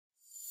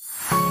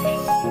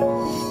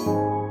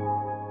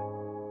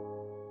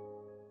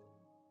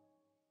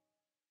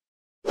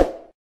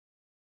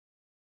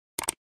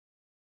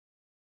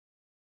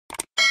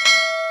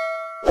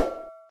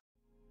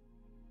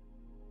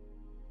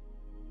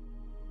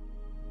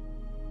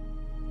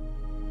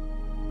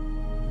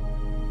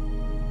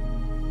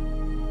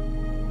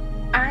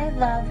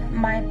love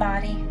my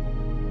body.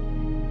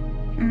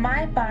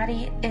 My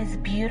body is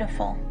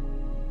beautiful.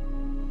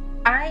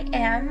 I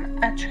am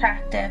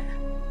attractive.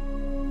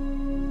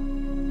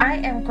 I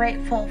am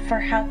grateful for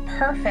how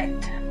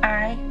perfect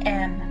I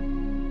am.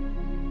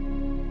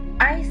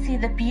 I see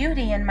the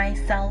beauty in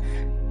myself.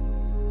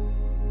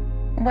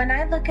 When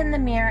I look in the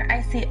mirror,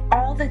 I see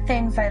all the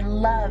things I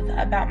love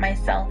about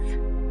myself.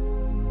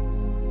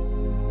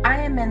 I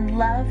am in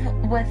love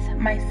with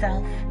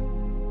myself.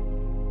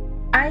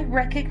 I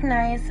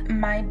recognize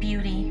my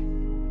beauty.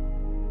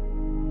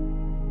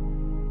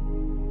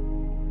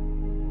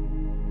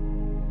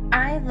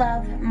 I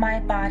love my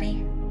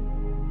body.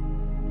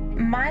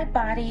 My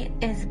body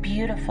is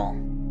beautiful.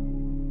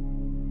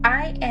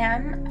 I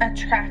am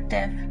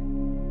attractive.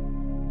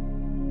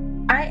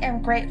 I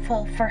am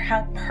grateful for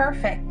how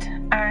perfect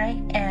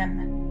I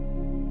am.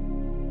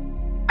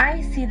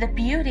 I see the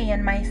beauty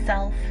in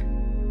myself.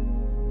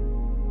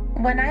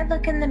 When I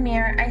look in the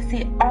mirror, I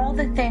see all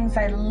the things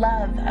I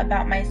love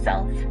about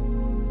myself.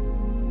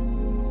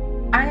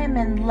 I am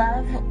in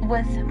love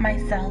with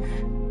myself.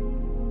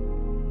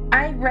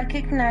 I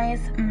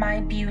recognize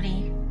my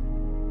beauty.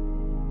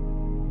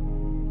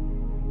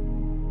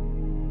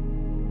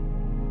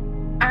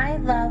 I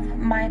love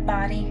my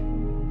body.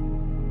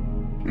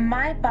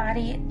 My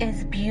body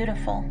is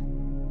beautiful.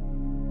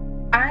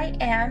 I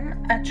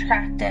am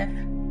attractive.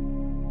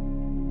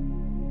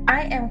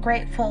 I am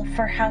grateful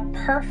for how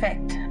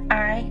perfect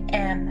I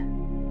am.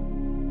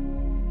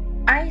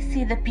 I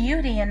see the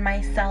beauty in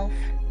myself.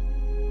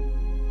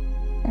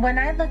 When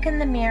I look in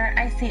the mirror,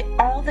 I see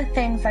all the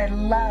things I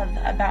love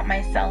about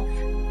myself.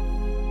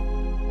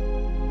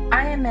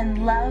 I am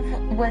in love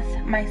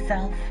with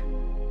myself.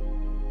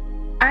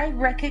 I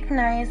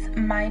recognize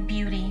my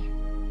beauty.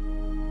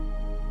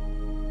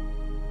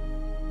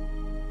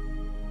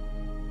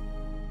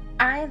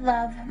 I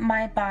love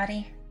my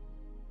body.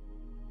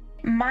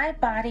 My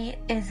body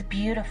is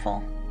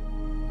beautiful.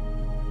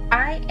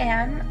 I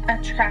am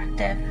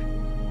attractive.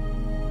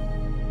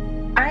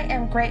 I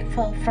am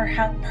grateful for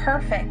how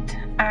perfect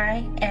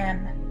I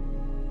am.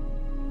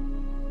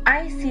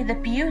 I see the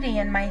beauty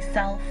in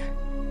myself.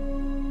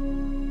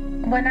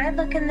 When I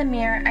look in the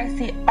mirror, I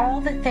see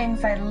all the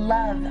things I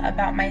love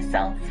about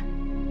myself.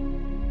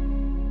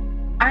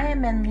 I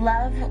am in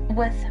love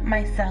with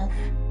myself.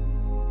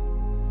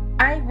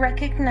 I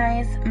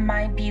recognize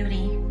my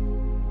beauty.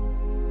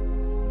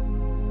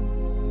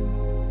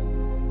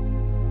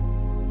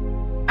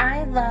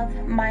 I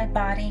love my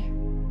body.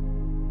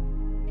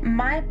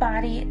 My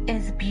body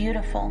is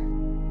beautiful.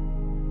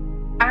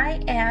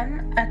 I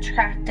am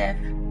attractive.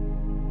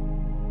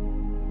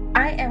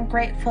 I am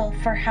grateful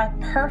for how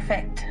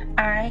perfect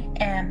I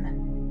am.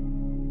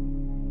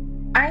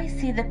 I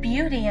see the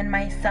beauty in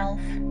myself.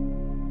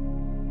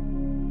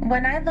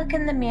 When I look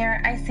in the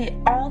mirror, I see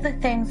all the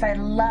things I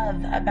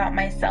love about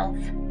myself.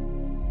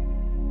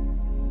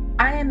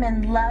 I am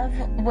in love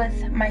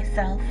with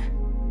myself.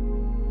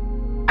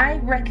 I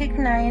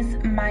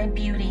recognize my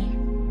beauty.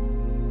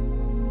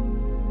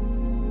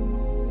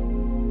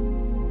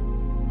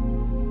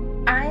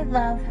 I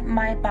love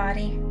my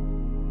body.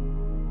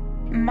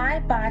 My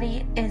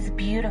body is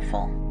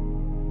beautiful.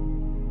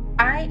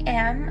 I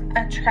am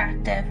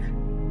attractive.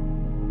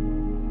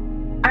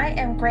 I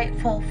am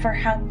grateful for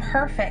how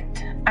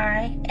perfect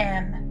I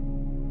am.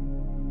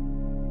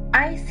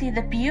 I see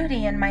the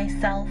beauty in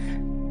myself.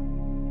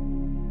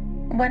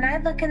 When I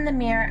look in the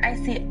mirror, I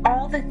see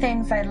all the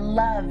things I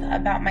love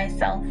about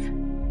myself.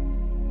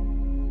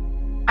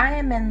 I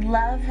am in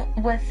love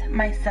with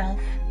myself.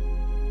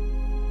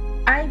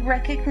 I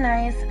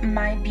recognize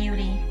my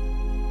beauty.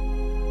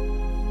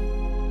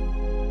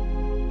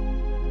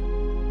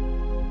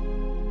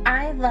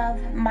 I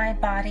love my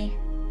body.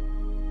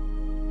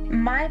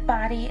 My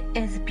body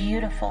is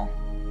beautiful.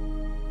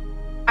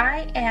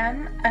 I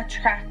am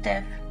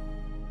attractive.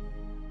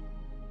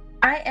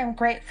 I am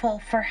grateful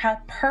for how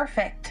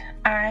perfect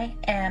I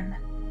am.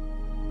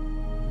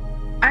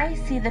 I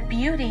see the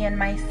beauty in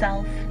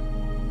myself.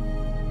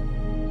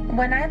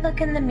 When I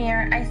look in the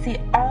mirror, I see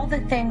all the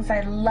things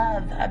I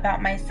love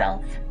about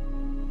myself.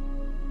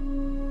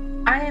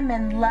 I am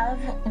in love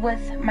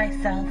with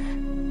myself.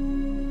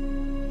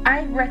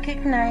 I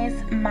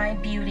recognize my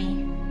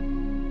beauty.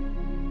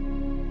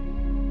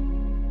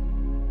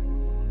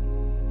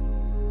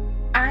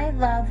 I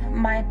love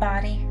my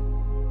body.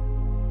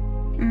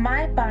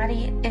 My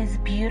body is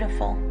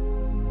beautiful.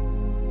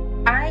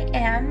 I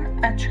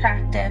am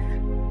attractive.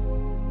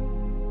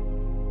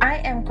 I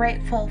am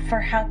grateful for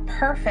how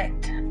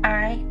perfect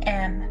I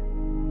am.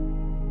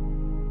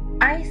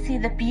 I see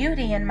the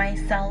beauty in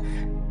myself.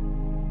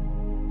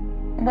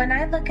 When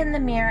I look in the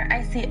mirror,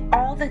 I see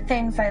all the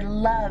things I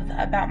love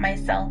about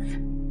myself.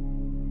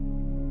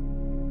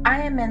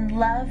 I am in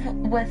love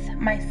with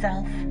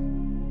myself.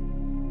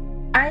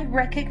 I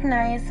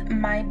recognize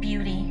my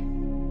beauty.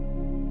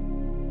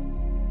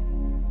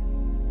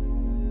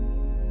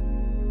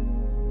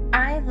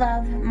 I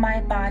love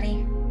my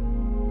body.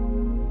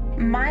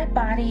 My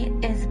body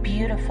is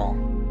beautiful.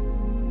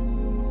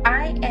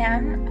 I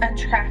am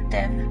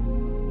attractive.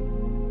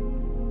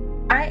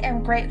 I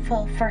am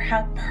grateful for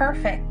how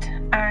perfect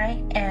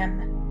I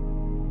am.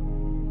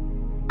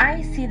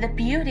 I see the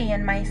beauty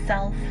in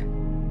myself.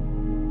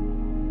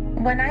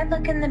 When I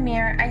look in the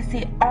mirror, I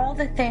see all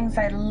the things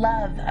I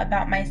love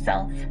about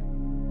myself.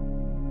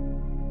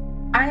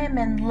 I am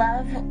in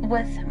love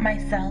with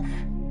myself.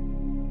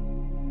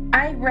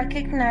 I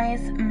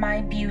recognize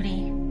my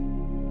beauty.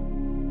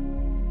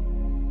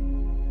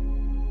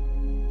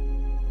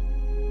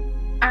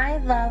 I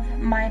love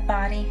my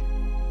body.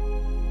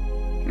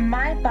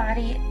 My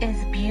body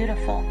is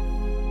beautiful.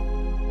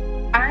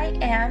 I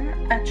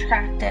am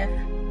attractive.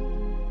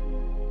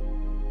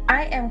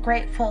 I am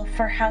grateful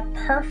for how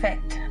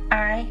perfect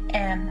I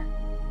am.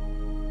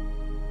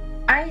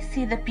 I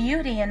see the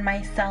beauty in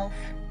myself.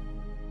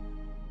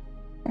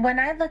 When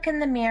I look in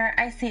the mirror,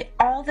 I see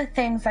all the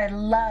things I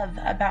love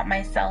about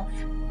myself.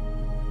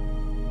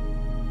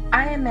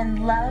 I am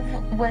in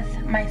love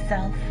with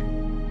myself.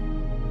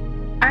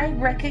 I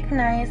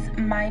recognize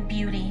my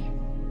beauty.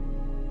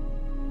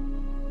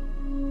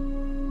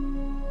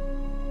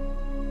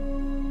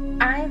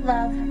 I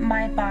love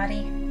my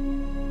body.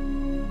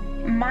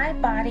 My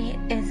body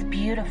is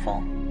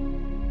beautiful.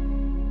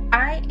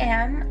 I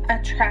am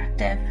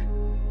attractive.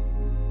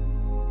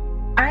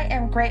 I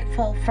am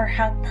grateful for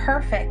how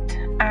perfect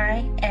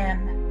I am.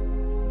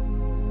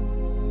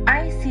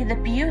 I see the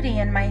beauty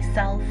in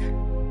myself.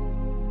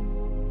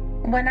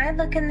 When I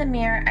look in the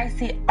mirror, I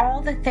see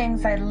all the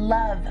things I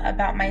love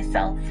about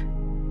myself.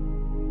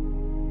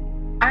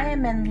 I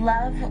am in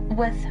love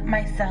with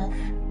myself.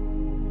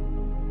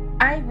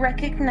 I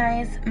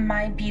recognize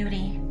my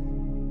beauty.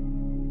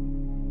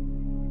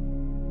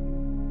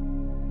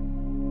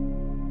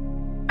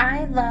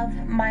 I love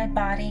my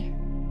body.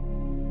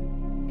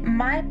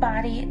 My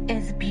body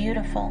is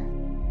beautiful.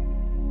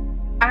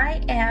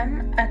 I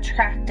am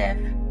attractive.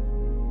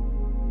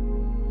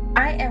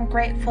 I am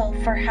grateful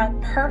for how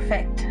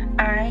perfect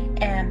I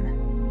am.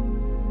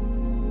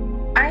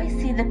 I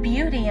see the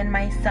beauty in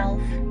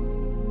myself.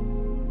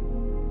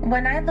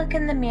 When I look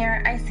in the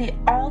mirror, I see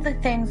all the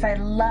things I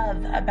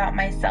love about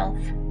myself.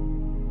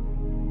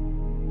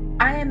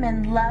 I am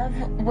in love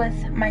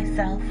with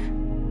myself.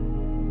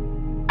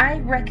 I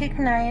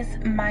recognize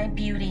my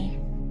beauty.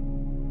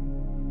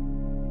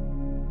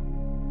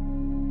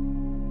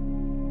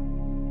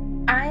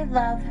 I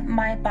love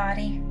my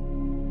body.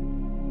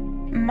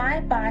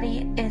 My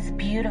body is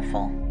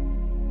beautiful.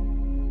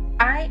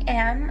 I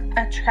am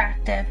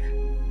attractive.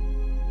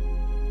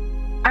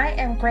 I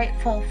am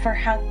grateful for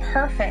how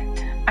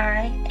perfect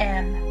I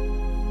am.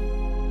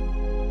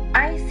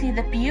 I see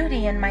the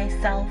beauty in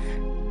myself.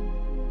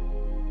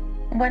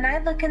 When I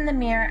look in the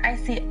mirror, I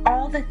see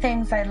all the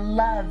things I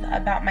love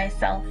about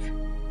myself.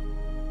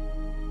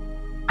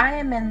 I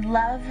am in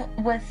love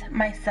with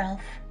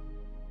myself.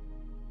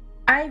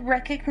 I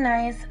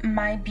recognize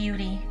my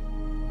beauty.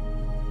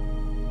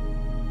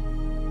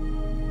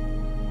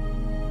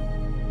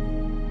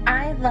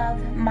 I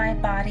love my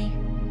body.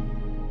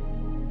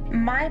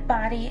 My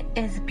body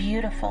is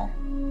beautiful.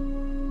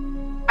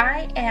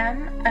 I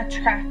am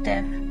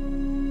attractive.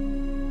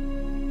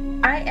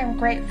 I am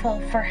grateful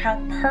for how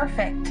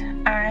perfect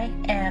I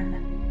am.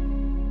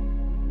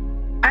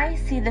 I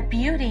see the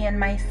beauty in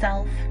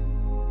myself.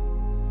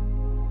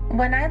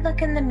 When I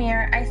look in the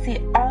mirror, I see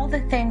all the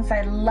things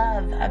I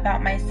love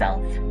about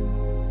myself.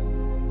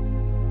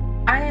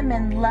 I am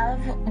in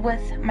love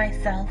with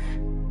myself.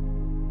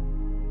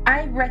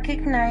 I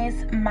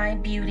recognize my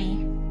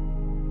beauty.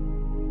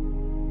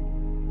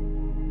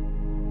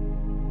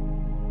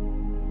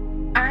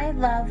 I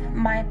love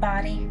my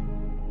body.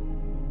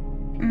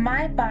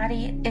 My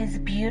body is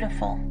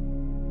beautiful.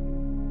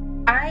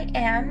 I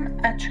am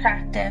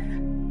attractive.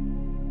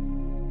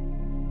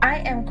 I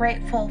am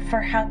grateful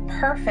for how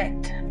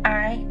perfect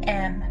I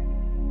am.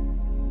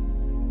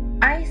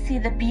 I see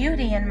the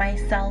beauty in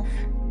myself.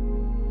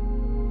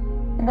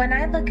 When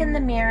I look in the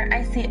mirror,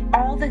 I see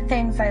all the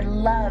things I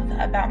love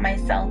about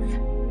myself.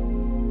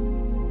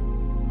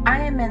 I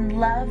am in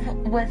love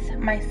with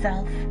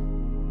myself.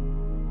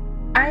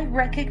 I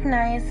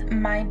recognize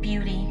my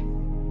beauty.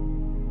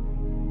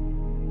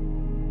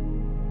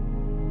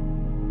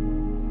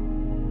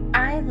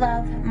 I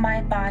love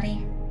my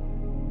body.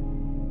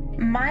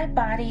 My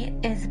body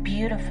is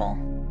beautiful.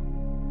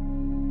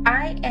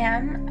 I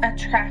am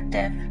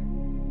attractive.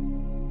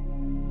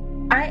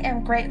 I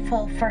am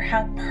grateful for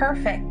how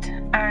perfect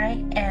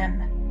I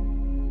am.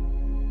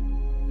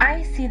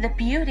 I see the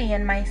beauty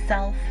in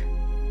myself.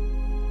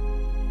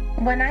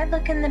 When I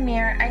look in the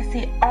mirror, I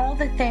see all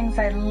the things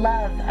I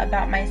love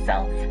about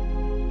myself.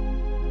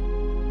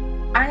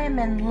 I am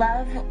in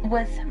love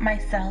with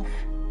myself.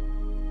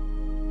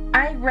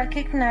 I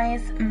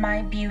recognize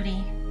my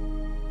beauty.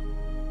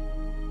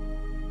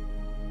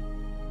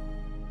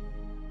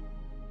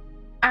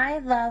 I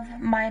love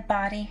my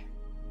body.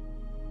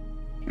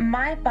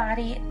 My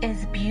body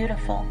is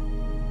beautiful.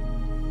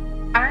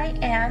 I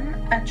am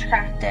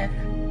attractive.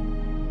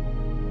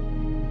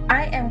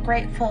 I am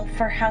grateful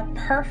for how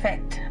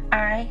perfect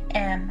I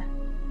am.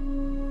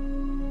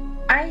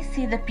 I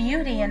see the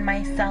beauty in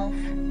myself.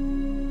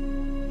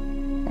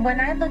 When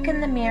I look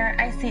in the mirror,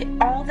 I see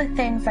all the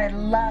things I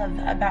love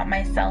about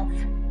myself.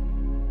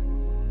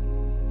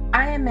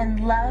 I am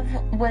in love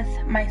with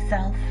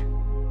myself.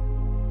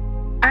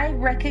 I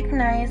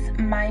recognize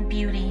my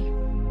beauty.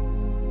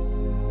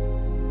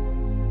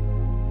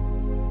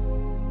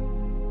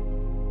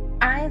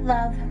 I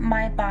love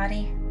my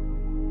body.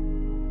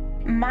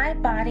 My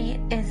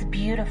body is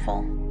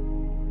beautiful.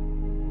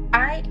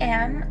 I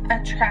am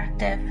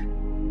attractive.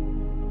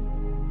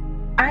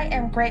 I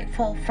am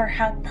grateful for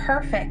how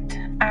perfect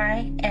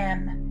I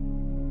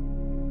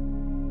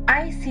am.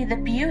 I see the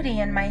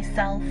beauty in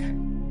myself.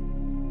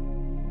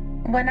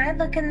 When I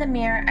look in the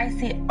mirror, I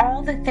see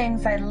all the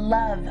things I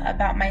love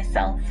about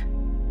myself.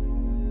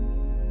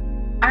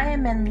 I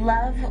am in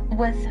love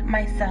with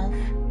myself.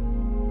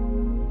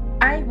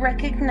 I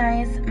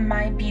recognize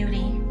my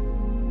beauty.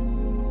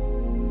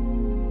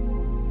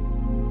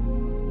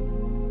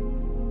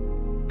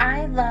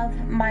 I love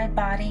my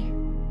body.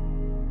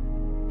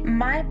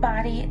 My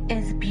body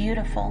is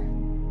beautiful.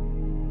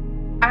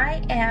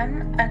 I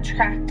am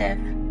attractive.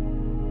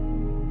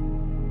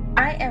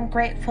 I am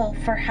grateful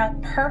for how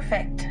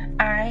perfect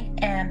I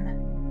am.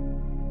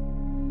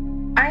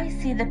 I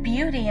see the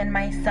beauty in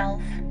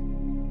myself.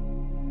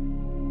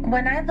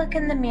 When I look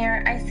in the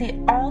mirror, I see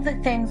all the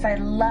things I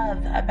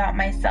love about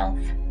myself.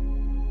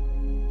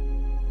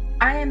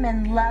 I am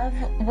in love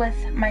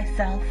with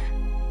myself.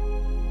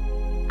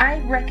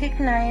 I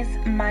recognize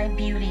my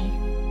beauty.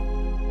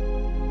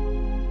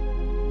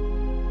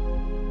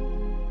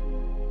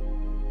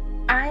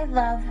 I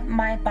love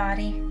my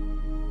body.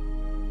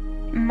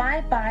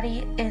 My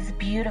body is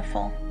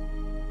beautiful.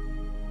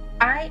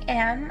 I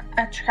am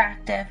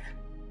attractive.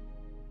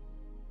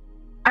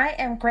 I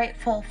am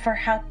grateful for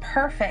how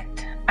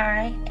perfect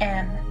I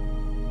am.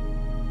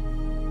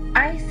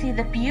 I see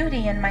the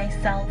beauty in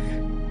myself.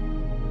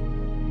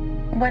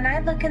 When I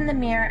look in the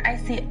mirror, I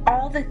see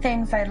all the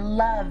things I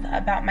love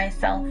about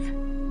myself.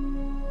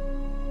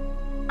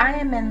 I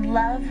am in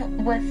love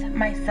with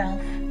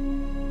myself.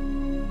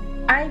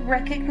 I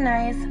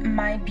recognize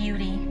my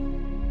beauty.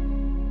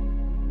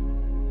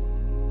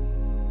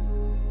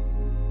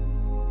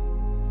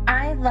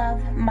 I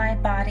love my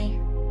body.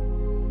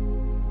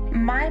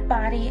 My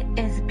body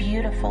is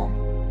beautiful.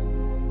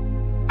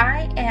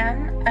 I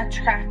am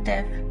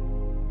attractive.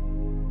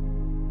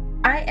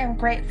 I am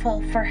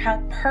grateful for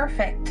how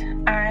perfect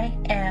I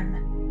am.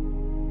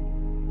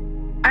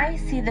 I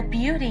see the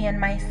beauty in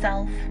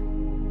myself.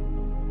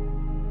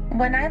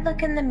 When I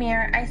look in the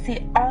mirror, I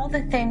see all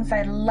the things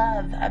I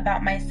love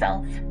about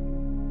myself.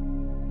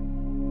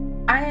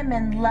 I am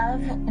in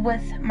love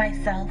with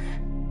myself.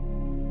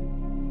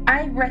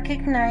 I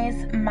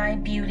recognize my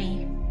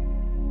beauty.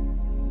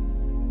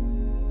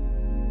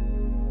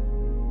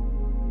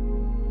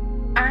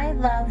 I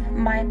love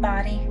my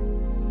body.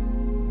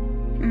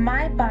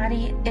 My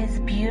body is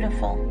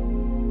beautiful.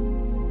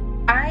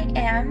 I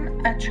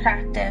am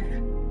attractive.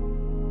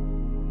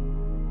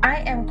 I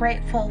am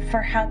grateful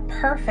for how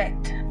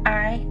perfect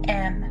I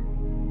am.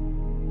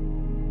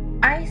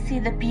 I see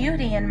the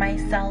beauty in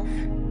myself.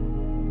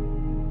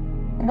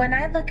 When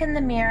I look in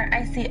the mirror,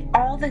 I see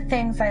all the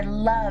things I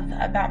love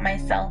about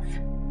myself.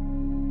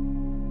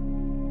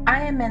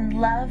 I am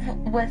in love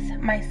with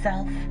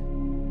myself.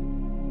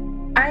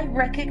 I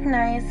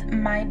recognize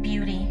my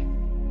beauty.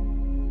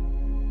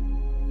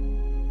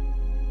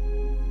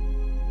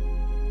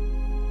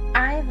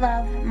 I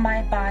love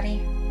my body.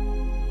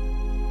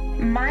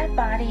 My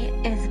body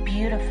is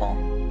beautiful.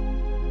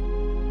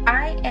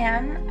 I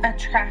am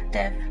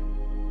attractive.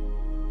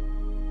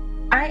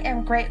 I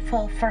am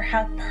grateful for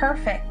how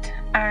perfect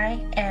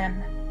I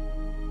am.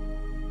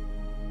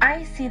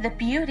 I see the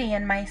beauty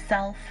in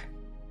myself.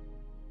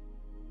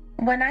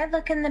 When I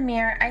look in the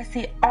mirror, I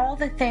see all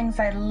the things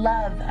I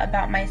love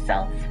about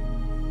myself.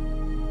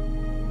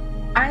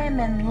 I am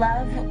in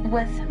love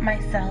with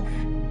myself.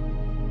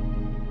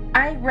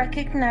 I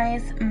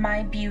recognize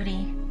my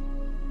beauty.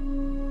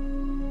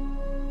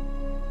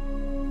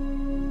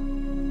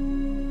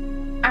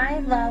 I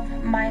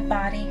love my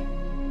body.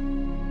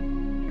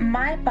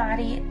 My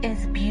body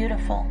is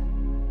beautiful.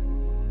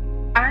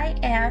 I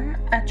am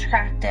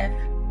attractive.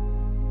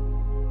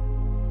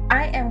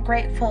 I am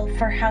grateful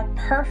for how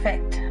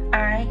perfect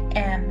I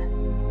am.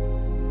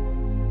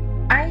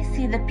 I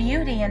see the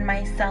beauty in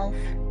myself.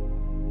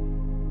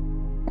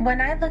 When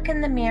I look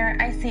in the mirror,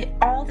 I see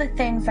all the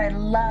things I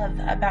love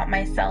about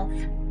myself.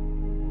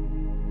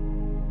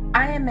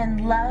 I am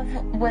in love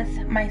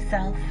with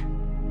myself.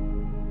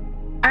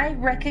 I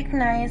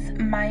recognize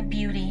my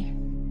beauty.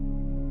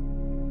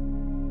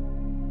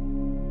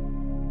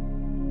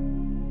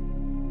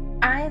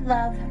 I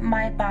love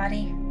my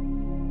body.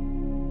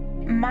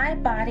 My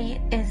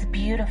body is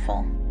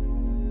beautiful.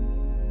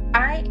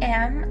 I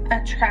am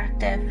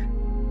attractive.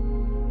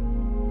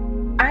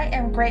 I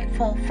am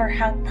grateful for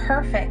how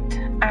perfect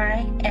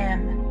I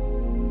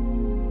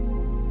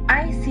am.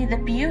 I see the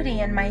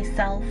beauty in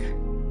myself.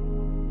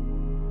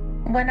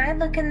 When I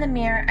look in the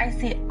mirror, I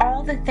see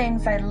all the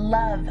things I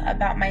love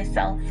about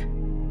myself.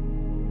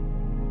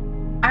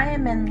 I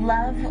am in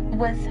love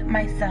with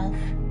myself.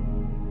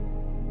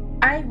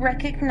 I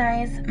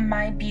recognize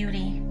my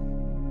beauty.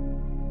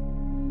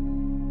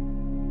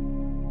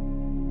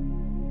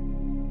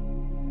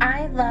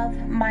 I love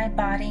my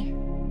body.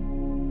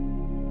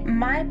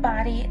 My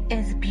body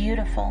is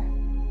beautiful.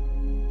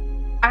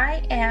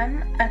 I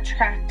am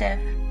attractive.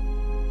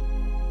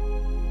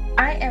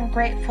 I am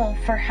grateful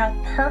for how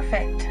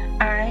perfect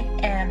I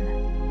am.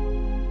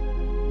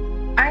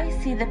 I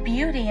see the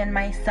beauty in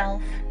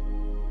myself.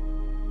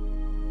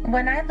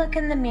 When I look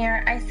in the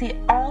mirror, I see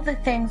all the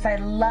things I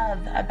love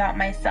about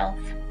myself.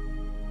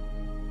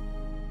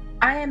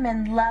 I am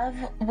in love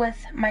with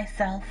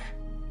myself.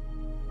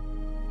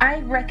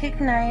 I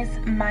recognize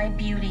my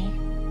beauty.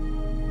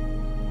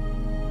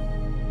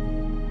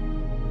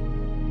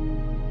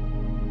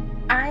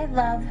 I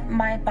love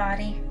my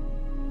body.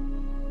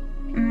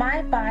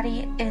 My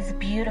body is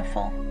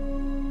beautiful.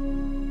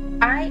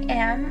 I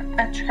am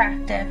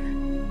attractive.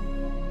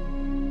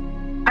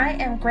 I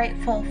am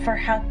grateful for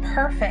how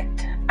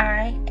perfect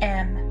I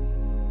am.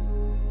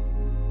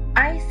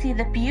 I see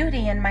the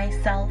beauty in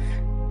myself.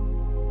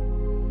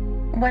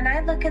 When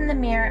I look in the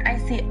mirror, I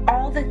see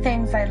all the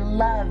things I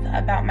love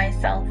about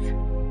myself.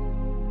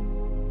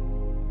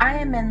 I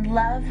am in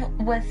love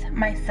with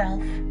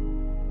myself.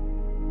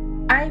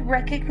 I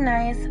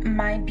recognize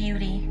my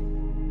beauty.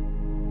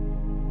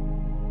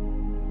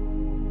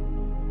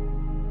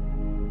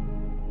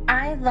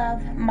 I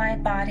love my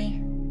body.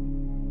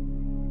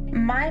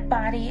 My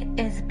body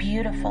is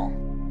beautiful.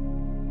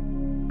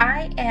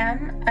 I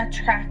am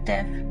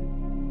attractive.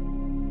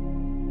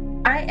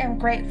 I am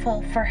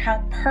grateful for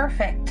how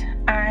perfect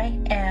I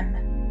am.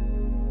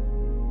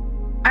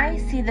 I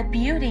see the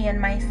beauty in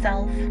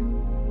myself.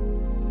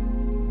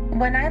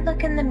 When I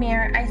look in the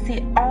mirror, I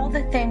see all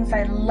the things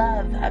I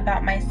love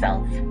about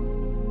myself.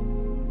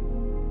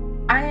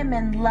 I am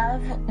in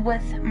love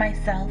with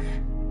myself.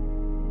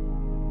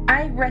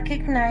 I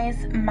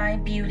recognize my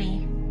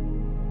beauty.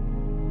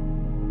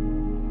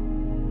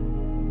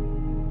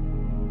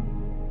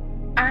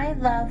 I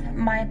love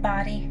my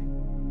body.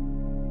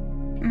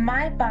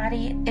 My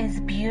body is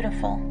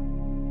beautiful.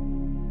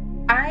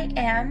 I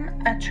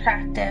am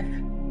attractive.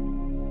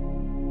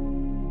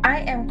 I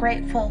am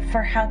grateful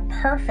for how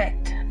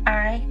perfect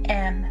I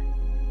am.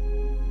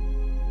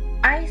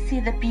 I see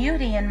the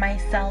beauty in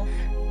myself.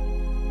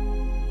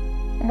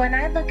 When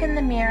I look in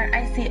the mirror,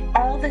 I see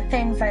all the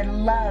things I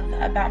love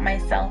about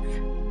myself.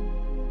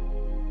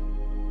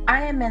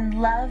 I am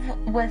in love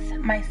with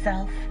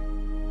myself.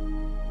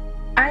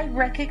 I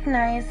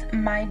recognize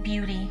my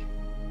beauty.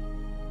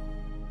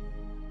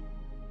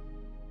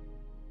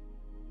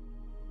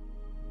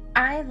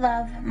 I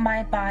love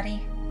my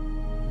body.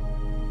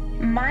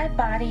 My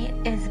body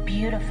is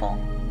beautiful.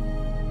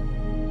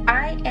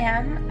 I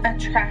am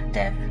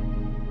attractive.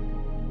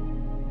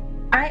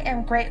 I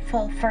am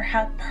grateful for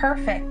how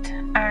perfect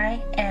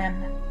I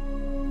am.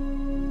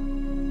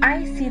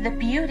 I see the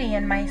beauty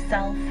in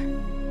myself.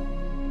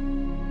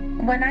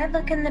 When I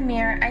look in the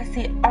mirror, I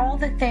see all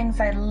the things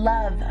I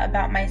love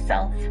about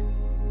myself.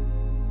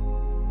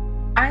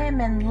 I am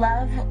in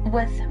love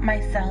with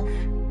myself.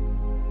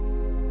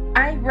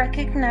 I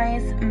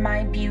recognize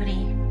my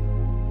beauty.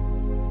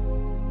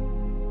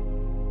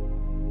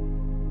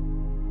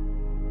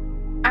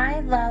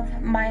 I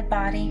love my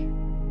body.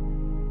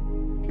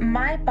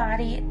 My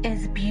body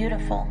is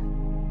beautiful.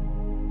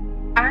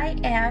 I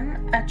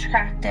am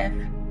attractive.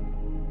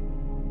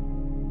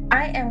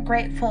 I am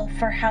grateful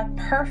for how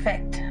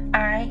perfect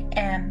I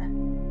am.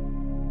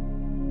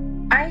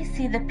 I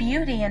see the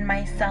beauty in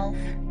myself.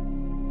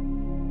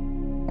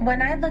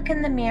 When I look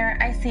in the mirror,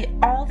 I see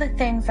all the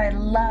things I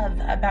love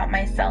about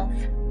myself.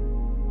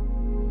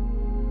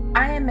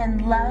 I am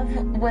in love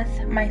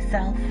with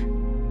myself.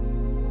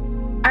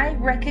 I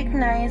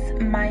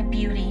recognize my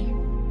beauty.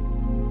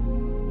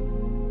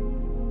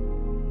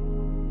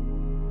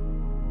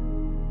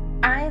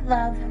 I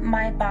love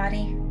my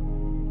body.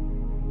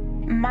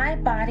 My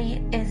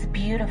body is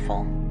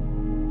beautiful.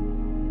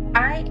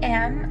 I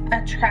am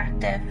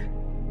attractive.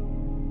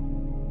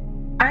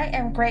 I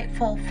am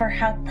grateful for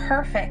how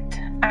perfect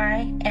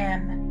I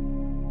am.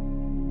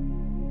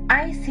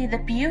 I see the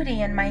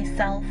beauty in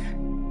myself.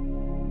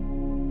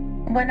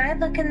 When I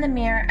look in the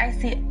mirror, I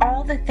see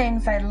all the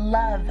things I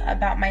love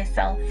about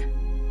myself.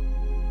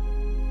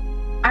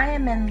 I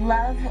am in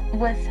love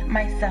with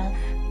myself.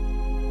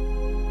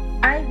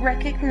 I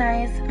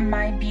recognize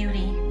my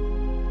beauty.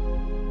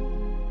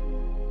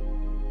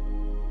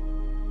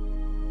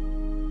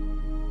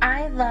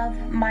 I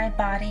love my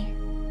body.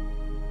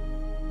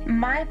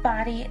 My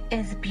body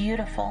is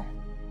beautiful.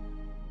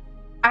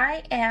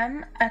 I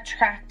am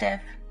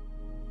attractive.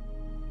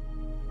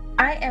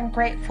 I am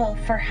grateful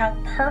for how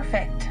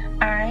perfect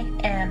I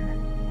am.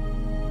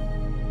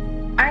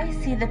 I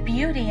see the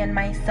beauty in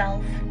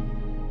myself.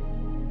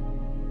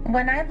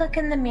 When I look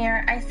in the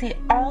mirror, I see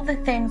all the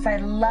things I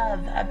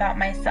love about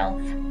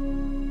myself.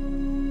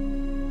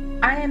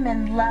 I am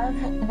in love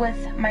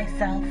with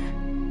myself.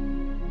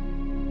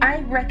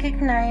 I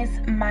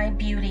recognize my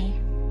beauty.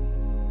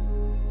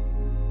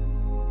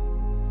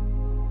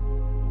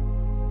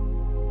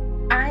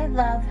 I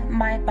love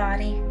my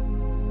body.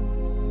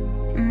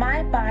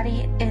 My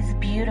body is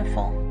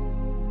beautiful.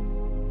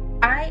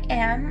 I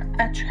am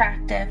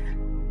attractive.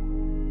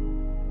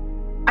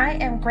 I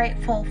am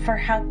grateful for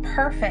how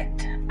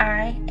perfect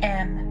I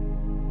am.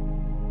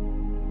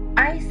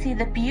 I see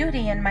the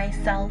beauty in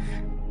myself.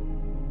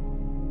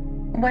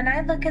 When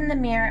I look in the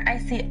mirror, I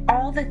see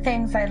all the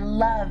things I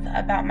love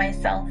about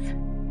myself.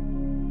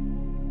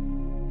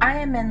 I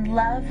am in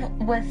love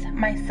with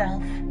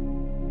myself.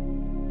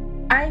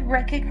 I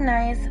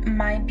recognize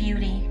my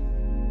beauty.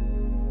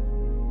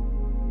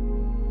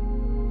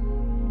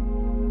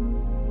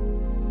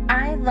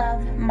 I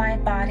love my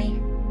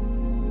body.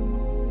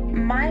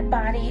 My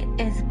body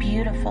is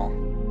beautiful.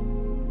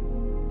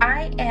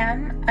 I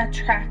am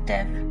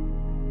attractive.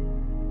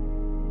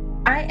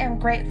 I am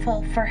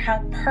grateful for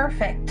how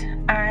perfect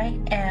I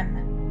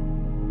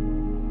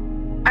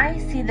am. I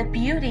see the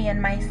beauty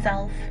in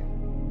myself.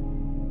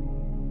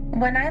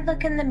 When I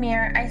look in the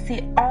mirror, I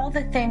see all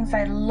the things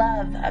I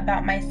love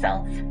about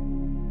myself.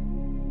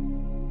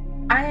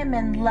 I am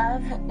in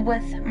love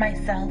with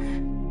myself.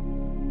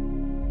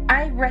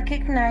 I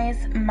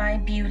recognize my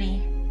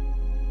beauty.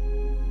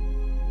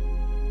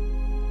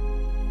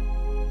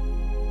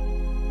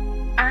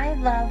 I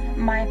love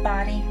my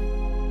body.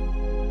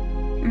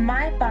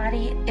 My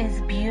body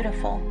is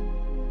beautiful.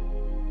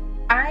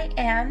 I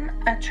am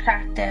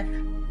attractive.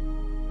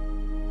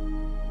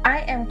 I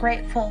am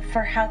grateful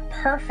for how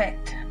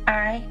perfect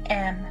I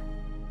am.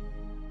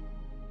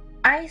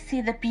 I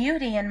see the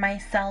beauty in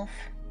myself.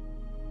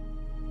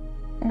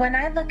 When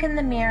I look in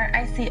the mirror,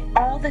 I see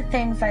all the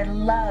things I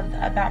love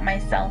about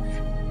myself.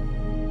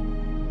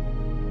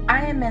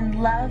 I am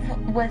in love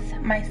with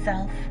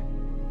myself.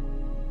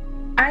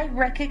 I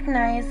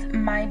recognize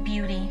my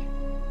beauty.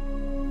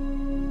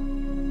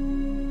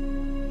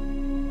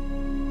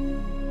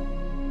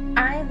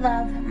 I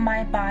love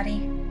my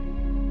body.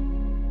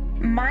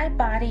 My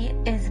body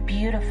is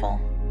beautiful.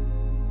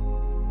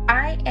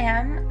 I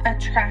am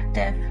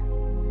attractive.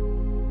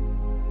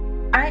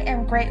 I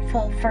am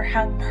grateful for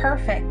how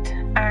perfect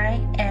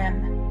I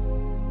am.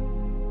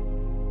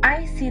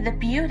 I see the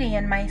beauty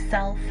in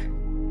myself.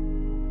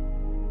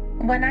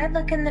 When I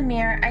look in the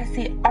mirror, I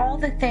see all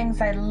the things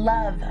I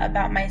love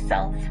about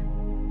myself.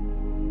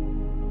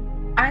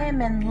 I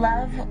am in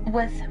love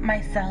with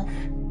myself.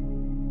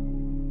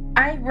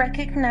 I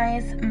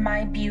recognize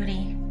my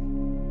beauty.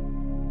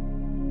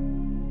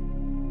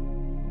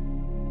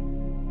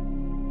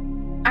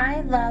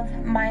 I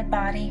love my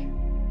body.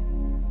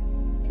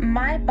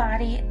 My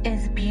body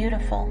is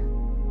beautiful.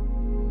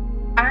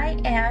 I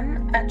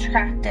am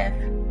attractive.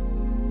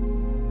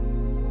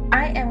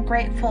 I am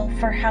grateful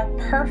for how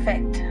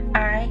perfect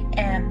I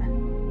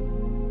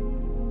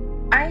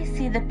am. I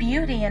see the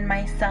beauty in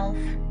myself.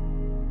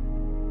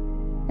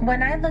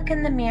 When I look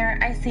in the mirror,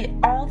 I see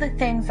all the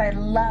things I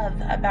love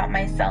about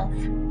myself.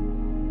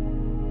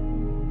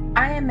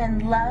 I am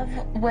in love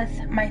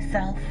with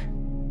myself.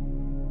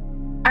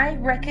 I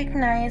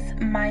recognize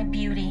my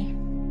beauty.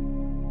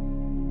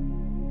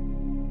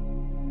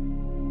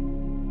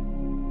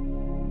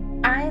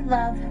 I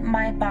love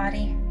my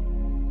body.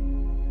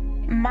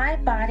 My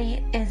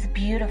body is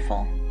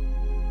beautiful.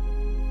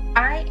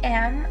 I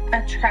am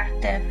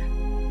attractive.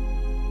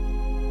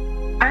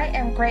 I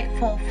am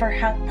grateful for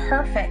how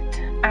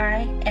perfect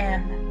I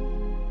am.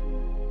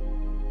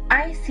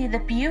 I see the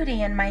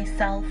beauty in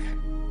myself.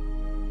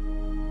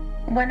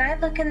 When I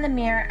look in the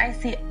mirror, I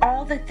see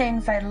all the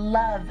things I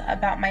love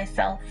about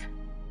myself.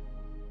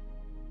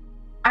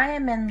 I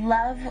am in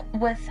love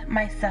with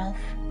myself.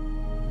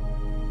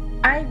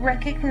 I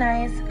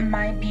recognize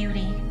my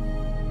beauty.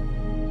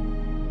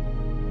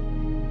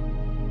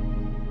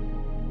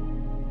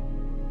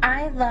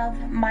 I love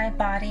my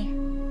body.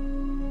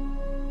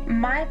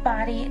 My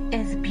body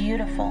is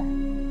beautiful.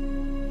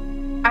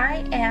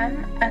 I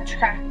am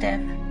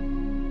attractive.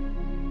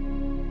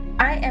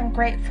 I am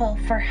grateful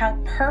for how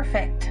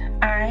perfect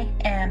I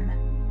am.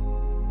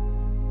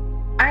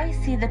 I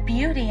see the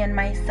beauty in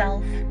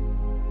myself.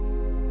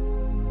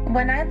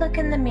 When I look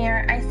in the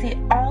mirror, I see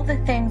all the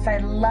things I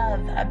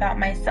love about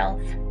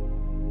myself.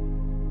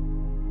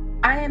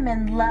 I am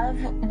in love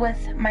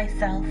with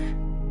myself.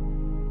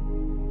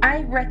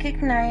 I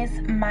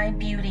recognize my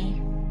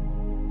beauty.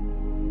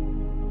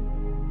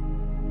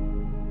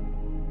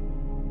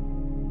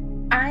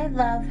 I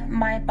love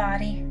my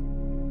body.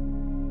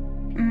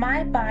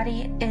 My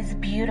body is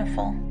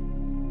beautiful.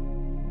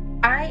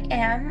 I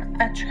am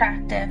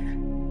attractive.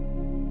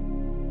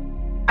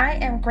 I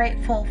am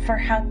grateful for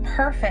how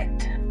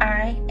perfect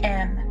I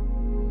am.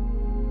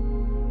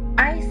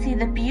 I see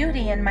the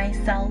beauty in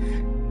myself.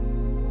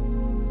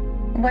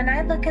 When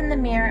I look in the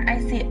mirror, I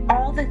see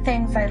all the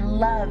things I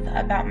love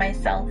about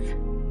myself.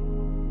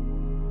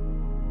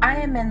 I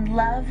am in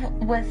love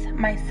with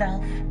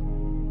myself.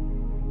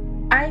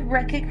 I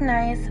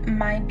recognize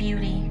my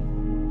beauty.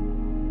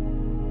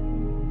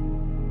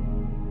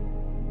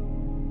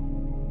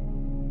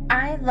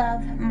 I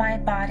love my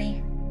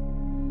body.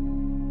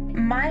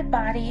 My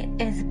body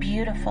is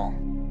beautiful.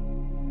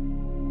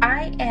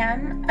 I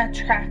am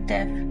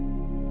attractive.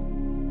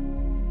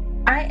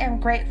 I am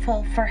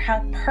grateful for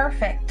how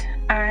perfect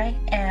I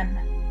am.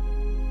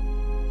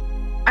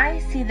 I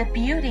see the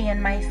beauty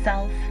in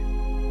myself.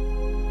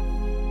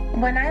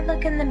 When I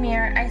look in the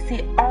mirror, I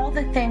see all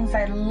the things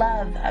I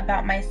love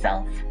about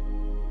myself.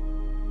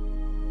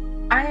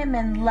 I am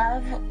in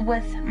love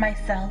with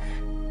myself.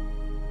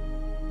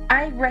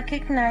 I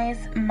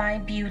recognize my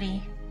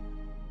beauty.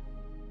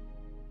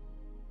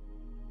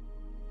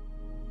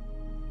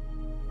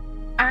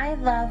 I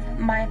love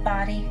my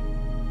body.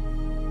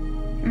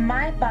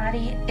 My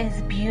body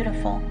is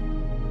beautiful.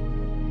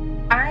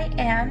 I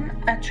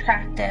am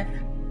attractive.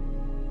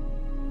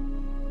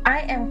 I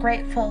am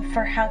grateful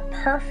for how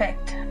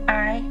perfect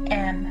I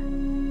am.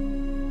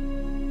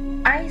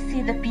 I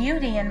see the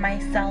beauty in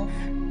myself.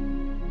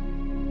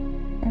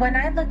 When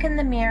I look in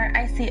the mirror,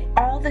 I see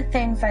all the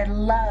things I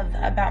love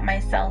about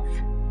myself.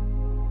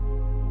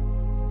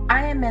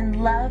 I am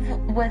in love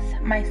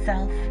with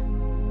myself.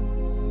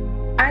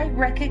 I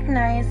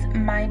recognize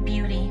my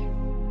beauty.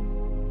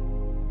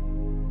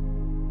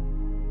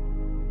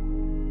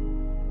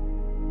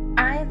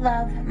 I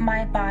love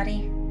my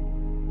body.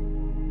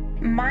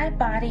 My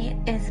body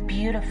is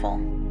beautiful.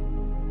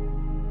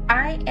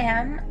 I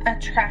am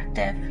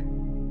attractive.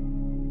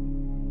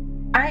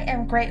 I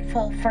am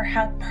grateful for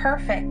how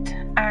perfect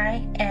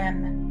I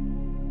am.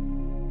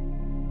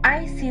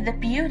 I see the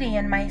beauty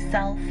in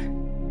myself.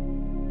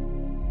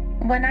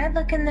 When I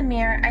look in the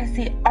mirror, I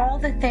see all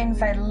the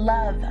things I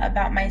love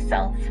about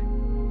myself.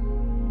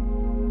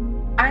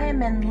 I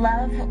am in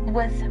love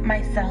with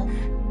myself.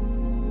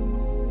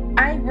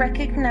 I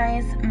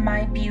recognize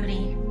my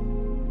beauty.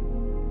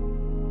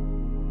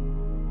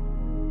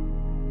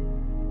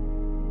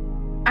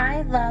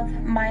 I love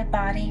my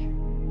body.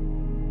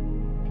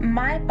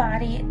 My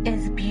body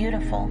is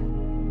beautiful.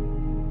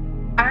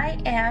 I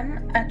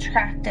am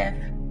attractive.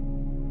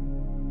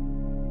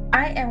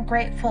 I am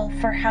grateful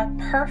for how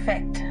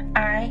perfect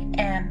I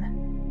am.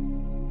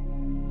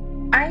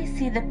 I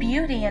see the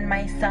beauty in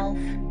myself.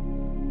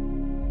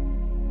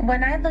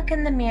 When I look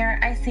in the mirror,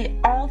 I see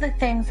all the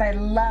things I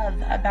love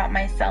about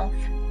myself.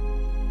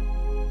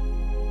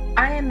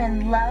 I am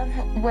in love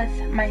with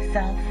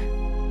myself.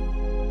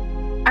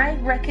 I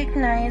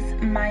recognize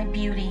my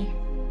beauty.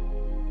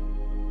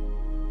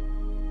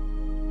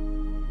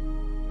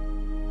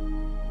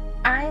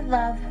 I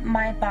love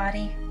my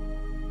body.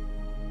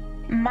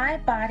 My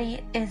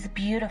body is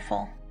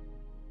beautiful.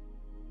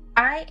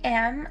 I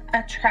am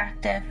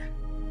attractive.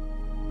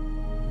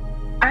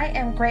 I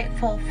am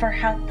grateful for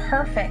how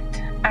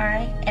perfect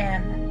I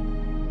am.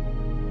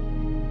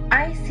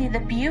 I see the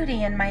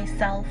beauty in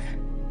myself.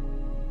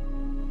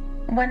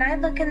 When I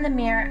look in the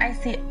mirror, I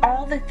see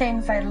all the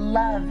things I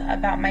love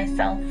about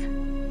myself.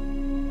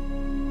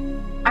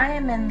 I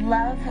am in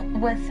love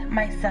with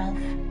myself.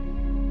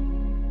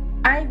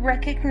 I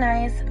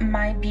recognize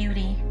my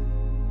beauty.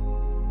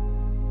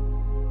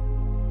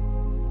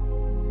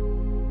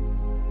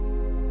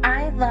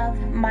 I love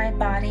my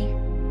body.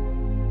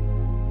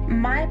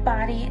 My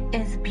body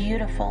is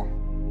beautiful.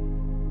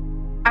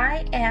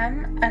 I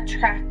am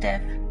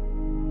attractive.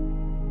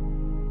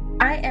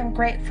 I am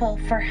grateful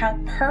for how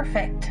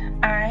perfect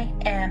I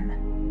am.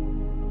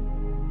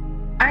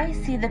 I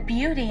see the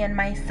beauty in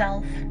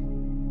myself.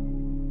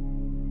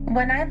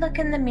 When I look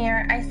in the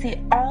mirror, I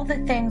see all the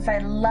things I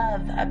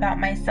love about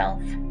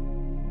myself.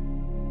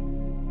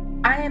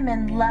 I am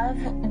in love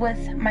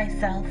with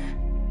myself.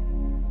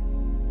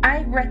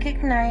 I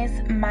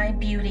recognize my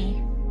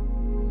beauty.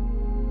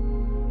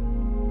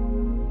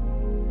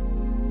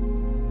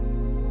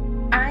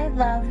 I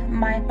love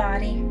my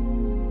body.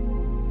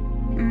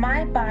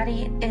 My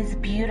body is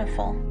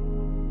beautiful.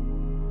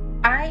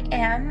 I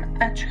am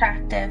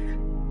attractive.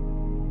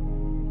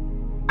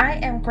 I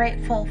am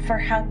grateful for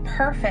how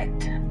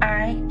perfect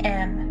I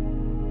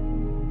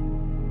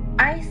am.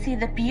 I see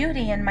the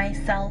beauty in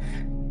myself.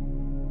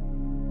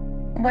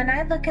 When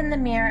I look in the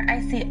mirror,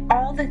 I see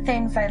all the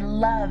things I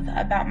love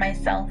about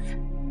myself.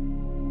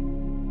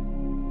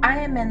 I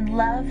am in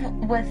love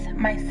with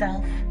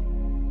myself.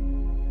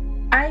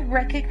 I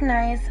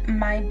recognize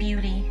my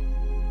beauty.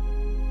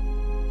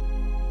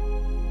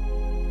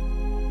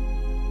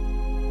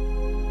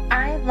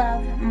 I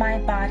love my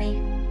body.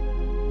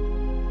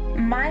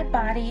 My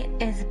body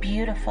is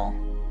beautiful.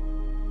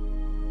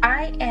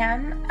 I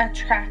am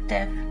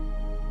attractive.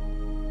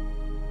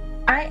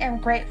 I am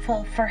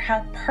grateful for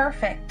how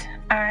perfect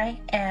I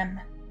am.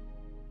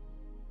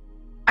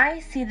 I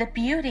see the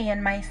beauty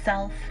in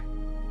myself.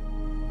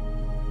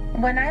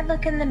 When I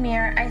look in the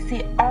mirror, I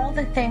see all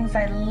the things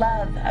I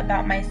love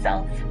about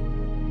myself.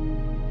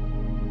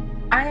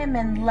 I am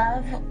in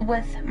love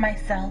with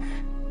myself.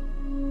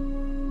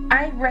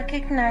 I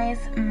recognize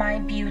my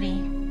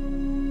beauty.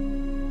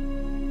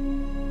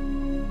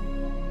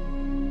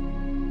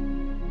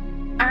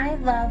 I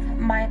love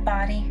my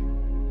body.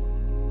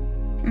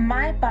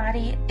 My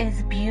body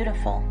is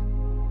beautiful.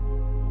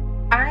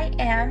 I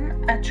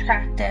am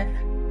attractive.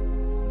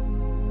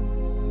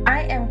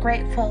 I am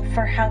grateful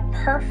for how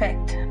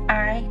perfect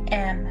I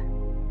am.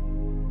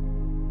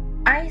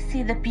 I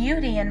see the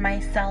beauty in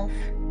myself.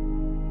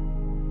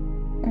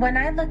 When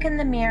I look in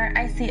the mirror,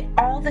 I see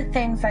all the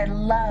things I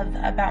love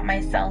about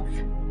myself.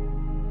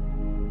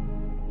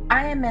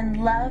 I am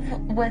in love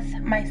with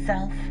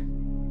myself.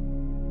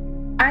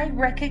 I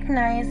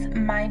recognize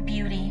my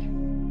beauty.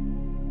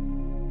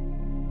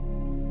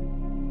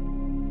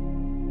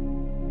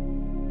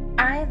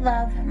 I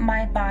love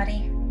my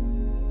body.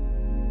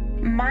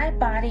 My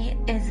body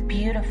is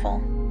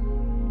beautiful.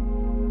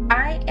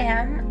 I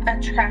am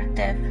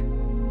attractive.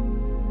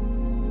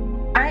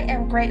 I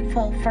am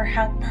grateful for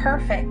how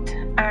perfect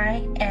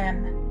I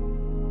am.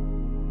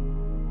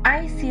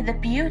 I see the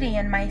beauty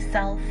in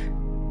myself.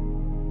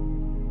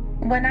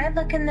 When I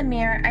look in the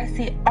mirror, I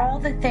see all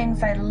the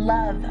things I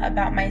love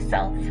about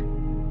myself.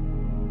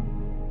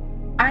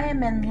 I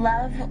am in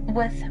love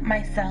with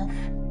myself.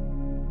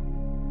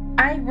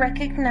 I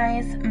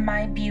recognize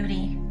my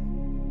beauty.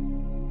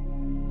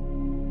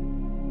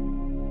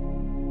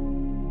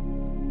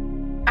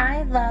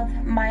 I love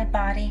my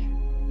body.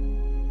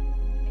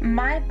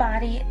 My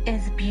body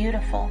is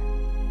beautiful.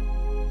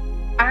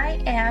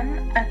 I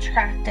am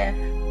attractive.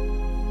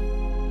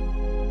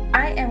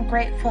 I am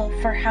grateful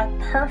for how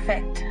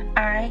perfect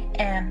I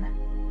am.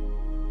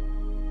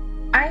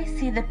 I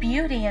see the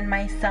beauty in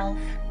myself.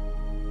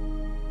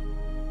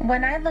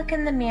 When I look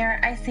in the mirror,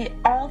 I see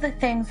all the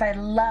things I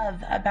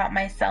love about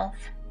myself.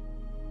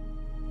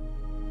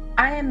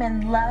 I am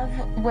in love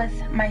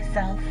with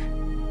myself.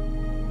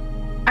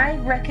 I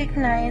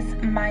recognize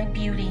my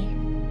beauty.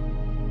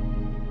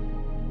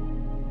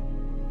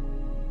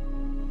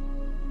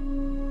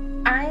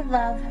 I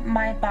love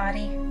my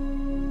body.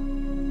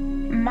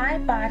 My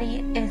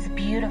body is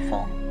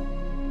beautiful.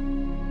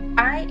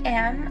 I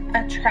am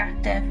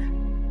attractive.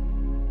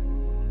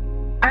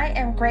 I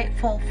am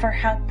grateful for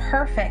how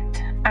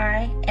perfect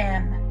I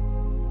am.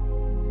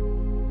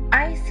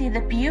 I see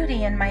the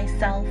beauty in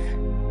myself.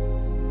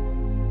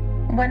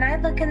 When I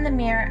look in the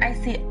mirror, I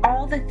see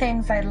all the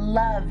things I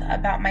love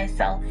about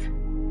myself.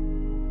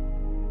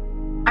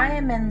 I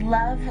am in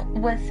love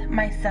with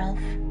myself.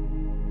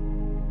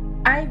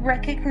 I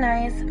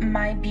recognize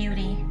my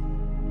beauty.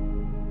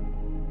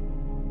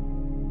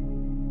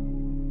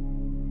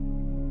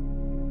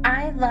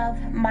 I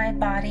love my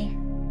body.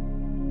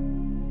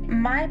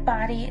 My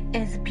body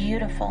is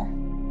beautiful.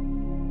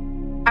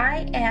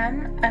 I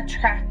am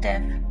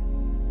attractive.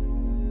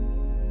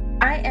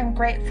 I am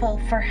grateful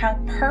for how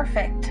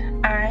perfect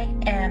I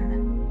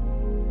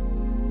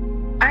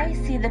am. I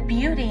see the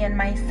beauty in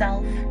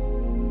myself.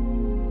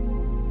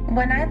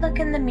 When I look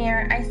in the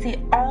mirror, I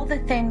see all the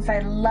things I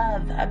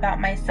love about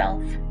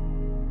myself.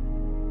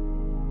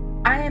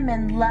 I am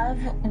in love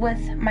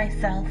with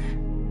myself.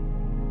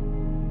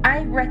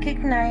 I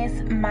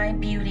recognize my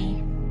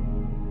beauty.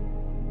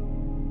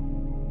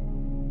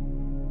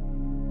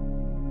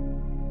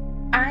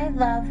 I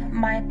love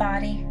my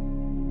body.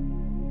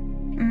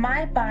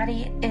 My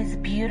body is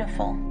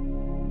beautiful.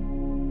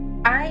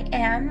 I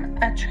am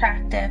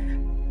attractive.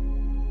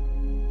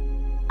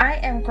 I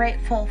am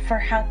grateful for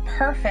how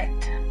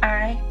perfect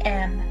I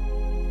am.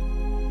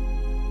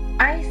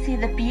 I see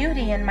the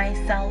beauty in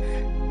myself.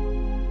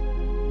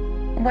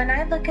 When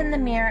I look in the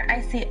mirror,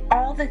 I see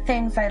all the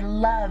things I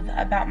love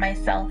about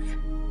myself.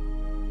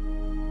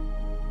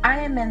 I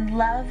am in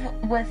love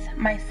with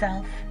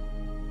myself.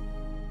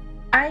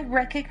 I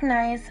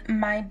recognize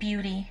my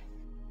beauty.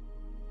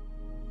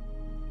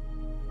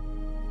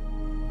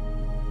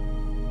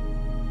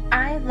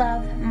 I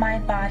love my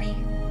body.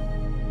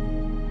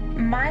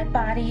 My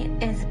body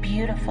is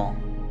beautiful.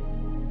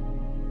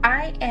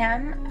 I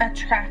am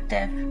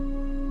attractive.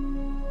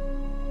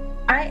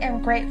 I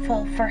am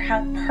grateful for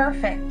how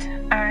perfect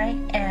I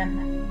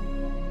am.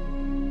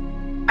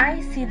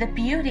 I see the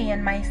beauty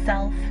in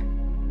myself.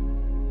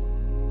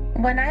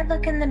 When I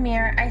look in the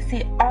mirror, I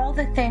see all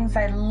the things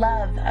I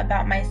love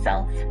about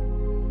myself.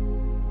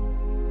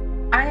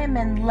 I am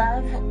in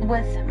love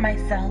with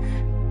myself.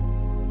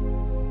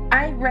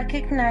 I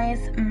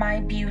recognize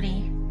my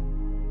beauty.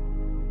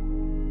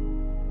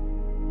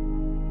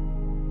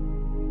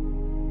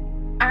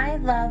 I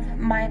love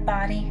my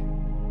body.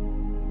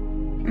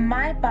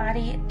 My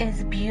body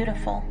is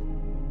beautiful.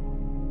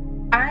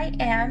 I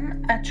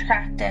am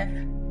attractive.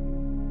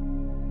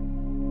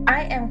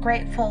 I am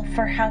grateful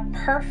for how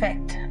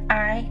perfect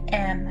I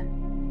am.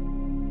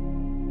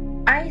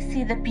 I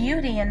see the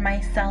beauty in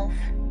myself.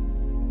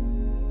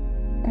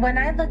 When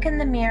I look in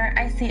the mirror,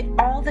 I see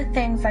all the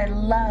things I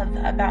love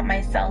about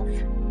myself.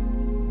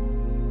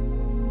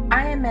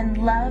 I am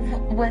in love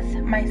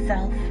with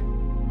myself.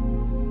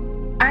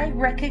 I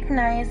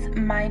recognize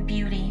my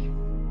beauty.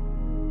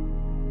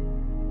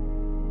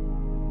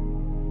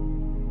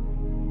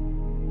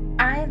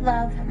 I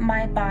love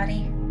my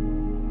body.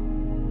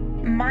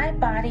 My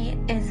body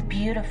is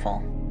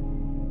beautiful.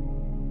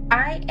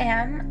 I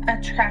am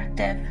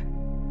attractive.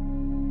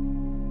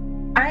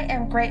 I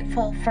am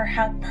grateful for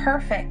how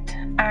perfect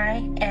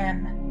I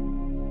am.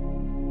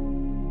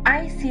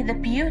 I see the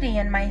beauty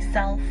in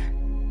myself.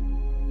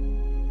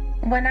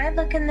 When I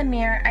look in the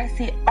mirror, I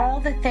see all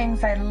the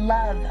things I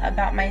love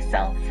about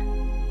myself.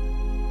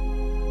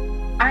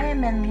 I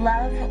am in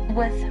love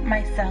with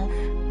myself.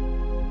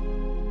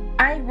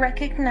 I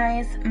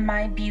recognize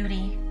my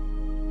beauty.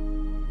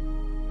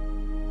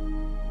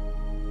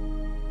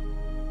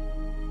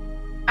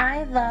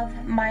 I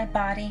love my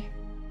body.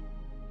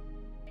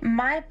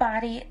 My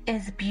body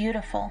is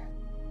beautiful.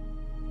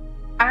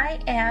 I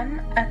am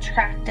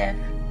attractive.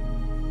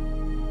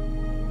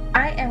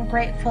 I am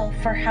grateful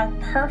for how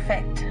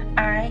perfect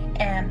I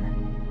am.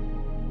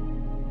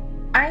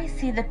 I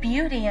see the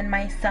beauty in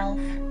myself.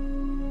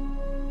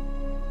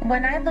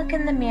 When I look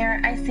in the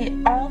mirror, I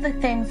see all the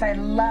things I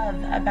love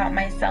about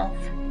myself.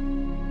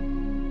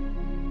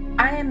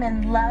 I am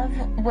in love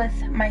with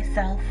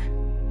myself.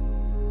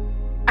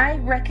 I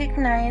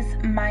recognize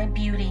my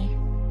beauty.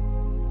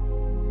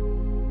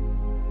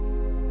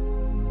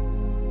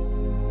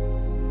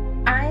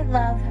 I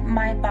love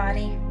my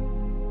body.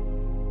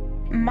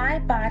 My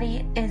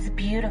body is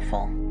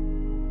beautiful.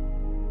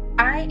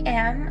 I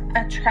am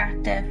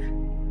attractive.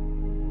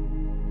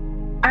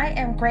 I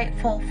am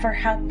grateful for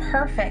how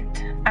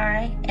perfect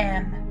I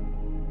am.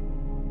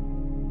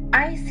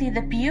 I see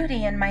the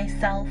beauty in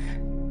myself.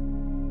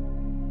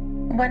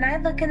 When I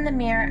look in the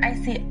mirror, I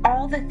see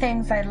all the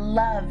things I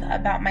love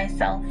about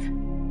myself.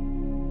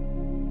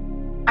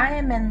 I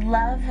am in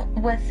love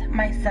with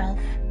myself.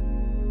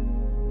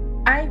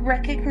 I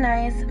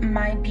recognize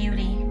my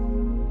beauty.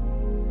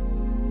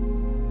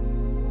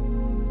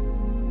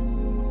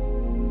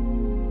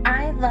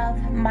 I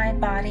love my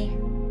body.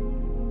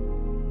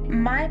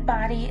 My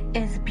body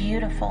is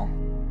beautiful.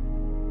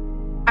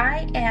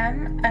 I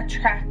am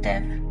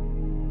attractive.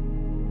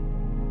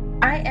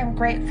 I am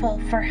grateful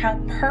for how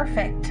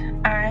perfect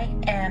I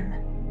am.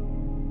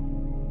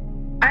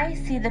 I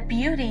see the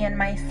beauty in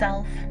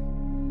myself.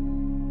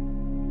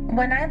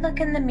 When I look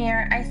in the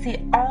mirror, I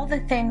see all the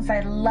things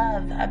I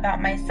love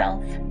about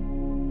myself.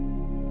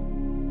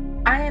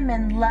 I am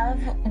in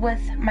love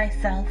with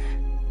myself.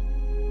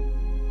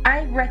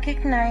 I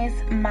recognize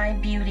my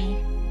beauty.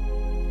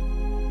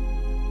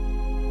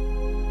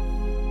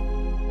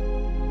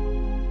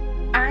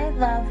 I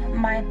love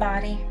my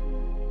body.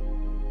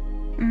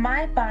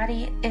 My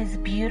body is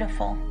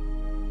beautiful.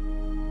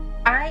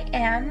 I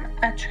am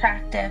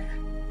attractive.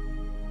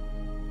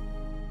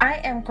 I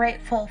am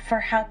grateful for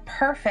how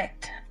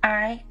perfect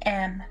I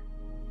am.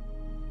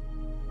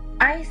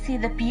 I see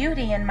the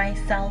beauty in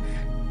myself.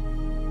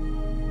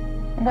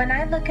 When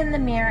I look in the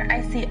mirror,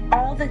 I see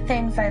all the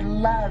things I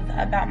love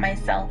about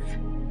myself.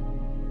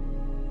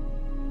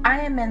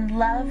 I am in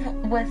love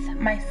with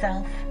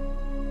myself.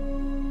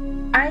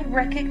 I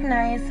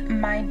recognize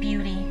my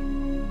beauty.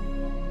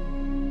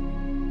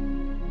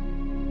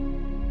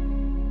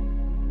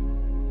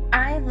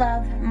 I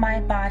love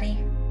my body.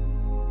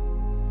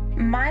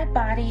 My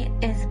body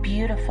is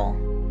beautiful.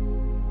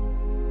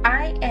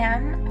 I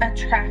am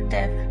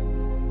attractive.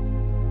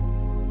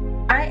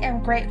 I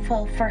am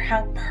grateful for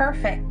how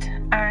perfect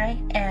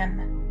I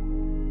am.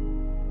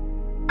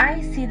 I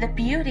see the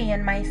beauty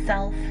in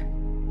myself.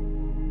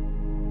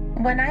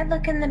 When I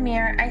look in the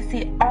mirror, I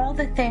see all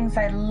the things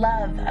I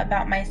love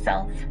about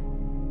myself.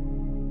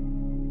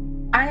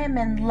 I am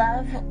in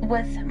love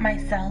with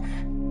myself.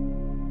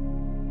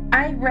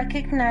 I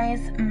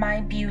recognize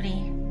my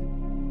beauty.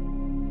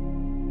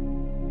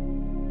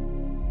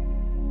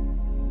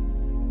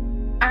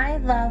 I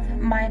love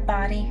my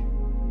body.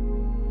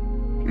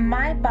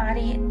 My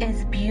body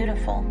is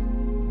beautiful.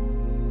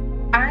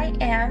 I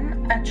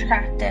am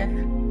attractive.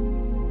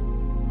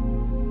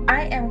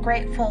 I am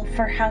grateful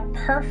for how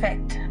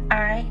perfect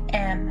I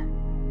am.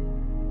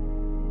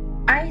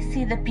 I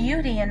see the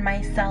beauty in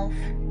myself.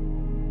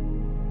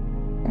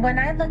 When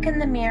I look in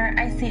the mirror,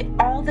 I see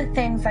all the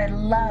things I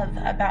love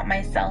about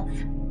myself.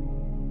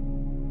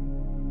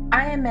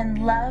 I am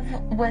in love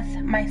with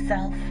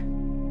myself.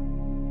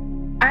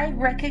 I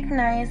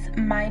recognize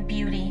my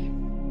beauty.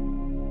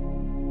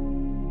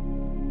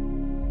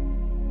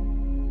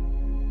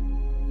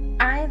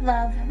 I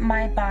love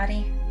my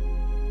body.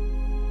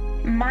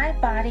 My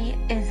body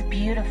is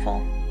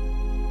beautiful.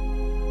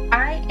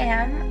 I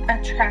am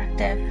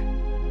attractive.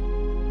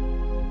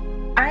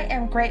 I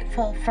am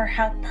grateful for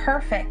how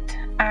perfect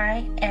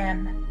I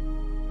am.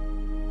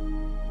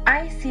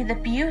 I see the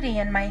beauty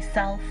in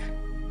myself.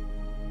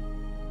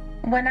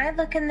 When I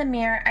look in the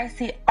mirror, I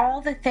see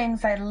all the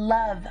things I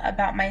love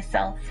about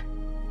myself.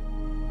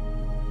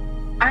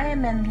 I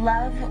am in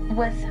love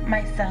with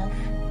myself.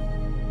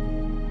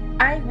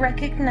 I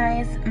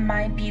recognize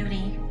my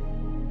beauty.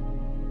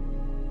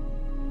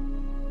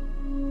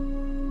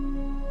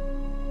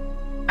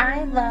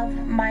 I love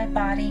my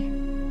body.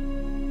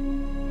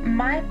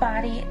 My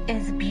body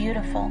is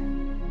beautiful.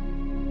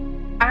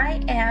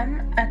 I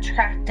am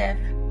attractive.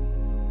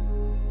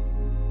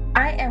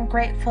 I am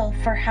grateful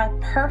for how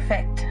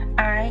perfect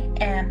I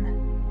am.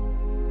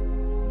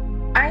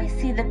 I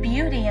see the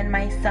beauty in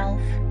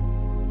myself.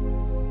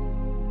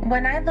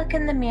 When I look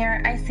in the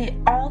mirror, I see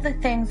all the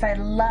things I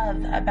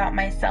love about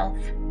myself.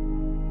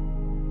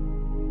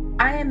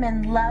 I am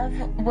in love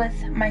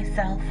with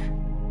myself.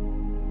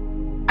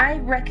 I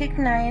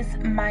recognize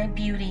my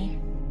beauty.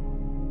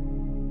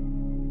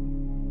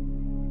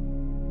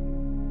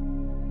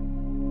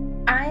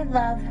 I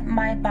love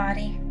my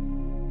body.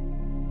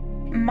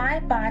 My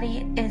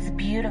body is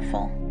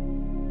beautiful.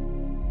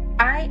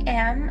 I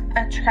am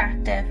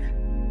attractive.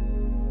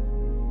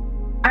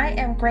 I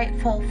am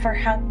grateful for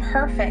how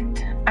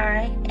perfect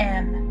I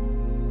am.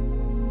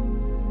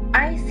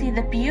 I see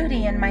the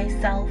beauty in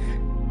myself.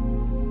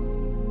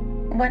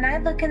 When I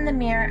look in the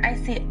mirror, I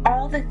see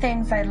all the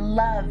things I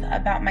love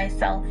about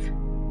myself.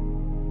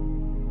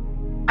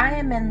 I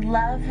am in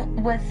love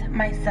with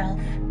myself.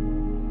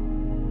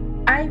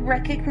 I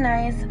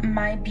recognize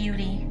my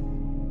beauty.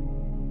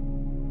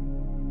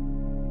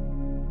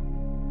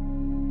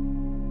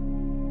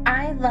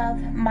 I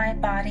love my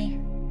body.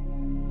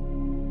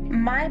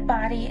 My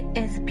body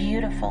is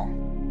beautiful.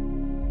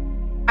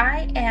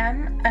 I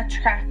am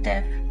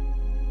attractive.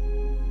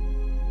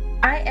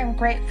 I am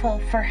grateful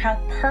for how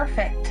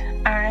perfect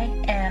I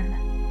am.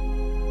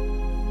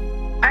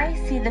 I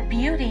see the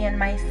beauty in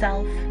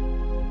myself.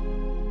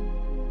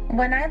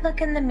 When I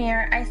look in the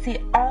mirror, I see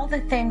all the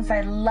things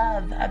I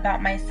love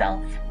about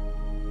myself.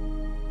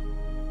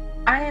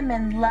 I am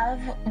in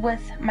love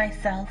with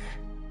myself.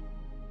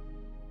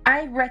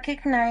 I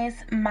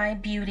recognize my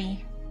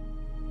beauty.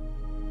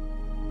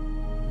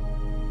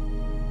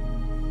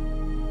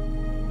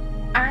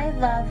 I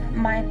love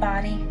my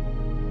body.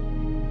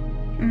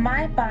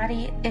 My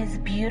body is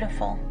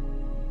beautiful.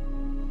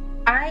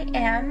 I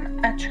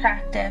am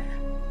attractive.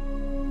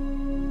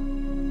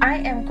 I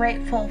am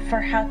grateful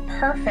for how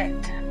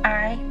perfect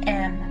I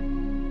am.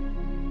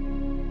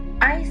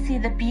 I see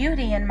the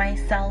beauty in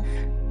myself.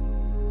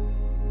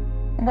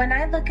 When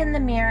I look in the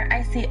mirror,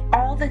 I see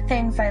all the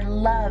things I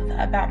love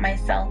about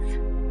myself.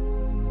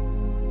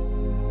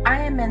 I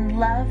am in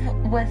love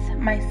with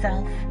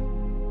myself.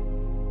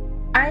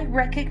 I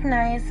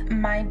recognize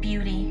my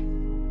beauty.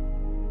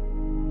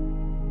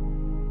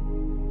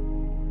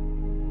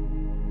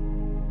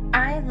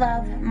 I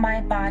love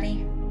my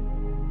body.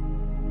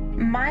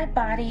 My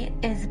body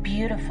is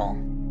beautiful.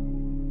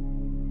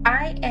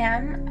 I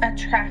am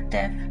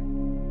attractive.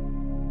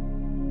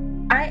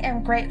 I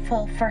am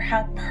grateful for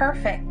how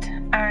perfect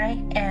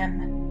I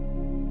am.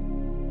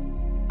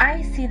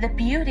 I see the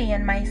beauty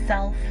in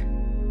myself.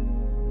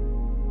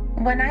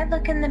 When I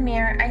look in the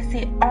mirror, I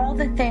see all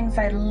the things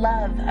I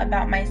love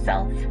about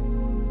myself.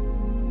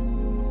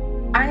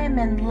 I am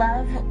in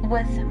love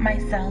with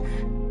myself.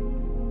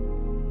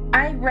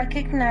 I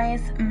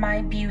recognize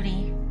my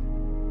beauty.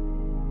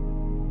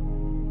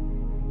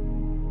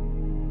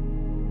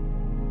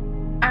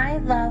 I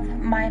love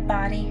my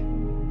body.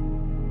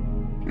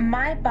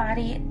 My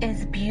body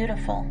is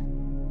beautiful.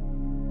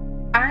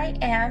 I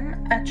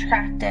am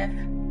attractive.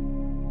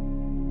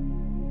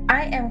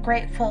 I am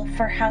grateful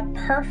for how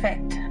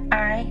perfect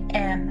I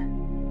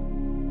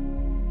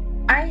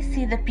am. I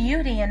see the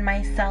beauty in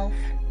myself.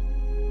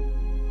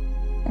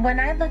 When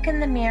I look in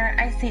the mirror,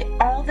 I see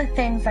all the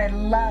things I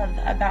love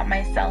about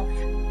myself.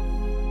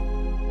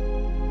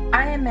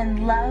 I am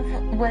in love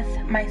with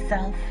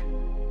myself.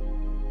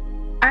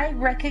 I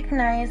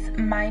recognize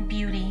my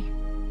beauty.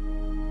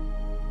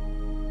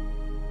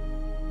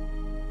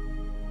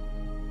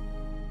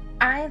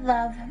 I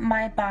love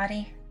my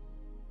body.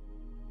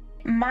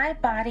 My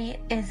body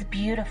is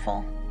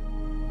beautiful.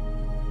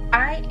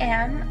 I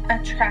am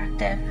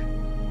attractive.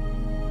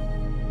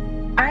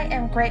 I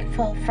am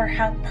grateful for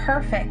how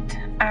perfect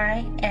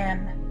I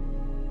am.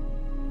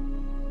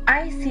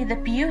 I see the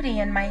beauty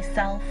in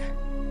myself.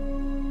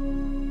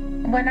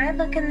 When I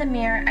look in the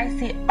mirror, I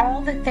see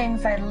all the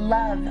things I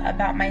love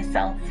about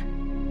myself.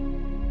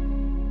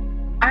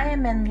 I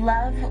am in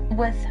love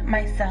with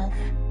myself.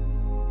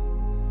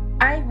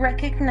 I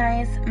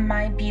recognize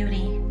my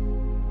beauty.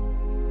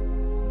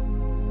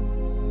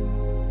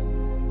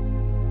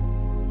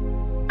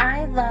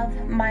 I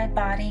love my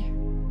body.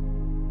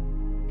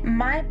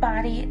 My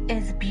body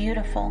is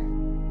beautiful.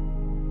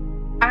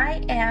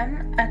 I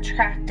am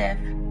attractive.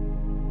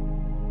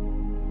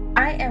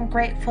 I am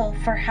grateful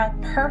for how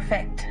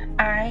perfect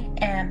I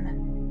am.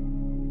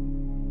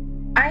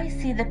 I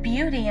see the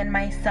beauty in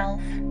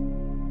myself.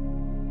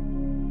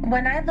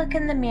 When I look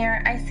in the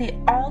mirror, I see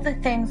all the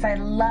things I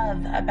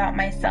love about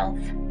myself.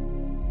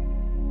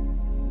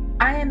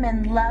 I am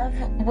in love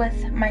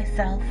with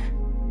myself.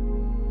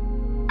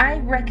 I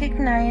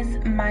recognize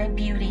my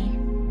beauty.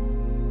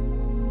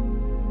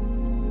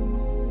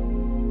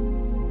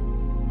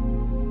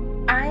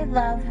 I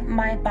love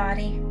my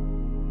body.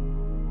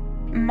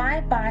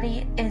 My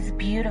body is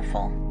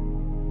beautiful.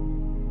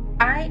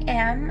 I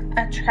am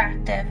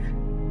attractive.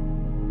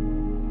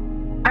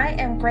 I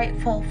am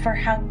grateful for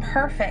how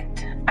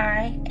perfect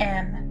I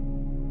am.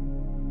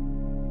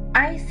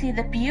 I see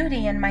the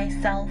beauty in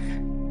myself.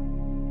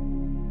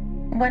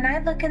 When I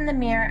look in the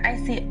mirror, I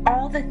see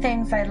all the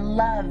things I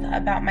love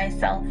about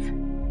myself.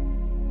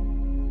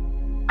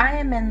 I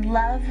am in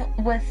love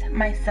with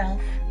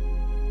myself.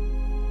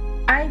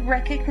 I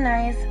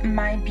recognize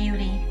my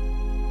beauty.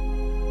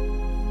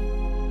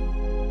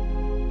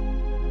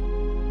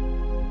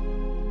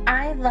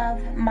 I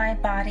love my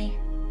body.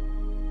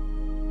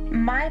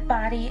 My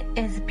body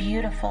is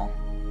beautiful.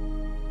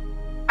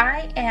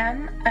 I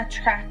am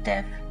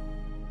attractive.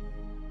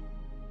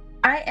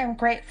 I am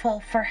grateful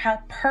for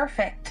how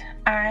perfect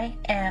I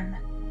am.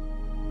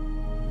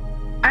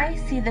 I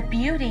see the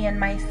beauty in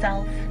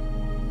myself.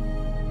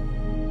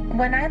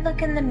 When I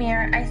look in the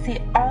mirror, I see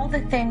all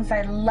the things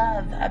I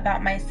love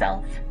about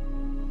myself.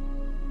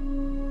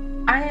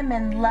 I am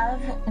in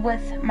love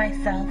with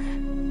myself.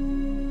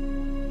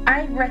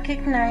 I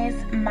recognize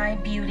my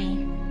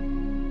beauty.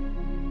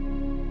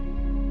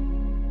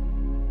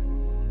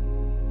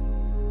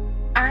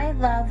 I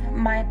love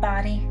my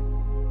body.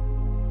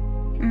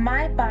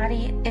 My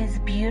body is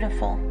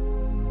beautiful.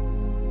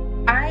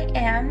 I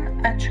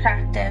am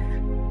attractive.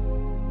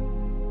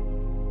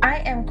 I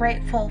am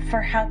grateful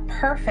for how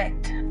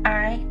perfect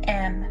I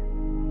am.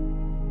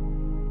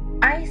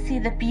 I see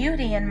the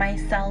beauty in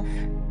myself.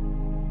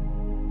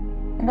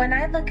 When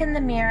I look in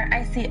the mirror,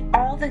 I see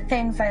all the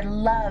things I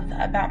love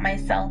about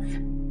myself.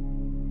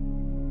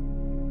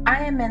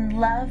 I am in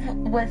love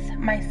with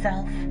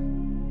myself.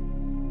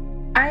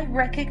 I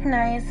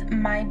recognize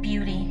my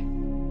beauty.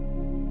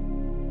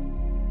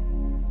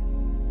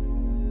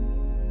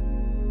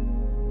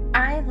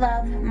 I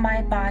love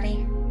my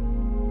body.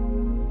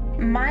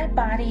 My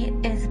body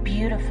is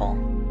beautiful.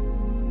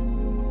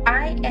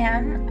 I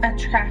am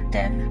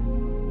attractive.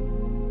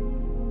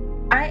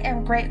 I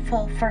am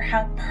grateful for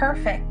how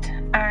perfect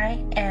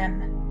I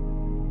am.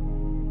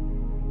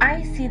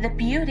 I see the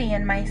beauty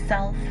in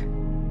myself.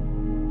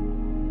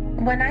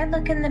 When I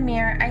look in the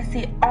mirror, I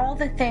see all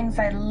the things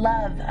I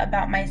love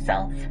about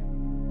myself.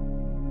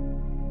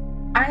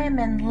 I am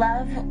in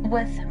love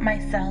with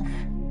myself.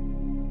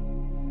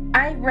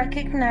 I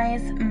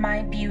recognize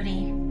my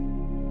beauty.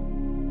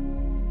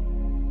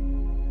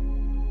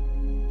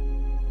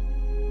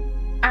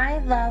 I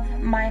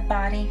love my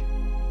body.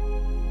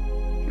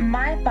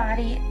 My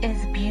body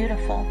is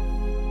beautiful.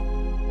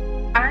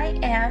 I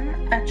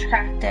am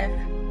attractive.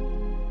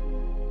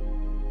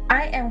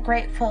 I am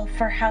grateful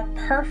for how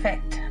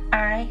perfect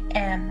I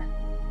am.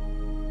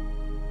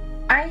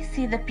 I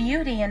see the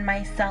beauty in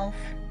myself.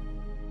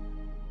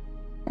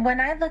 When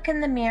I look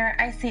in the mirror,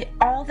 I see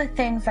all the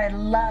things I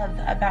love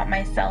about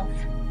myself.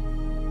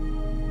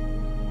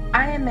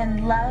 I am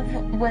in love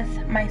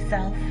with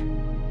myself.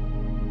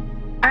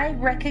 I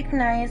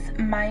recognize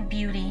my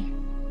beauty.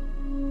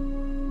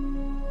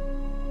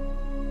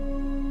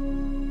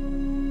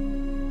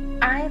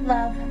 I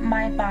love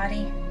my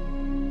body.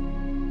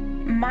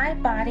 My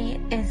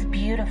body is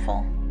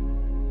beautiful.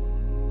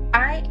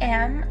 I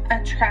am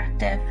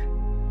attractive.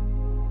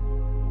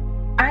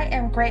 I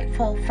am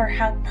grateful for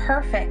how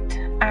perfect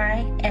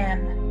I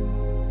am.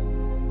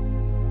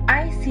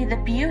 I see the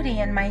beauty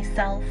in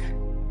myself.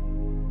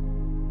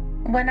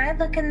 When I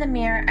look in the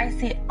mirror, I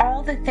see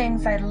all the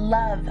things I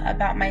love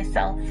about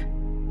myself.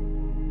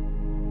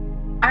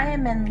 I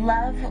am in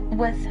love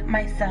with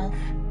myself.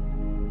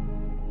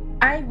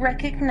 I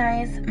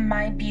recognize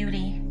my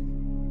beauty.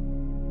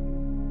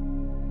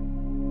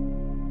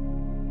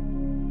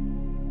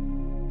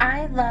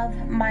 I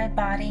love my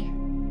body.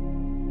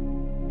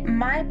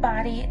 My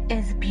body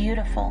is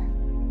beautiful.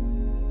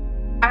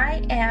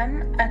 I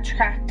am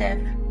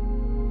attractive.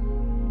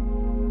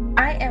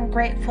 I am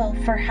grateful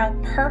for how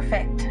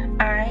perfect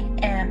I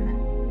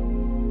am.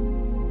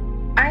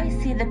 I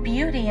see the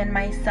beauty in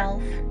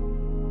myself.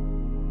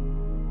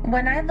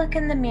 When I look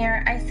in the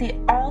mirror, I see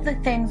all the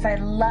things I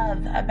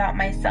love about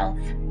myself.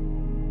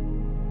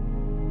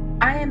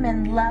 I am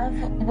in love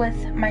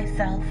with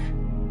myself.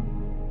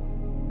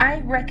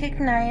 I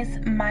recognize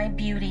my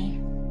beauty.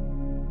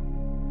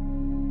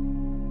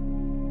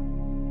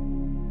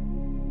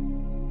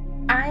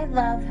 I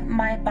love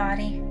my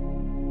body.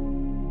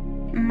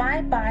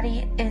 My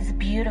body is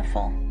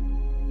beautiful.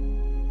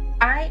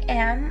 I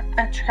am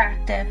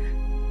attractive.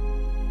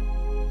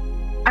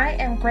 I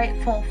am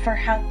grateful for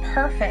how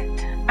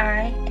perfect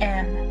I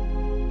am.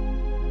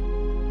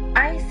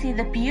 I see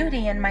the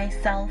beauty in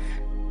myself.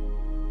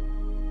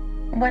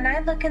 When I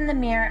look in the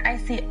mirror, I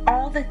see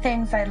all the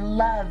things I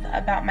love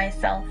about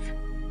myself.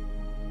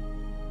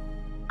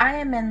 I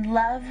am in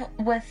love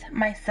with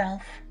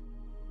myself.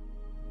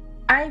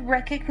 I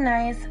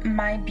recognize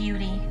my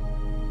beauty.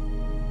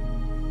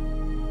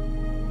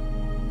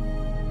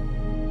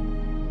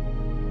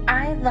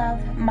 I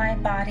love my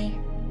body.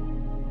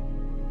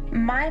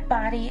 My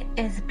body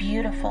is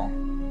beautiful.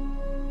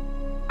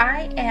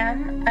 I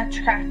am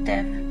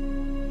attractive.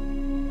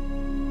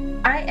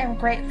 I am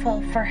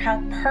grateful for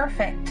how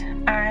perfect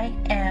I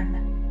am.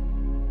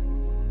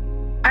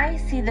 I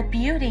see the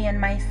beauty in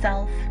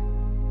myself.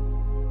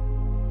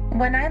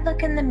 When I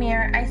look in the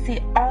mirror, I see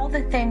all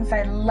the things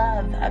I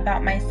love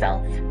about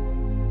myself.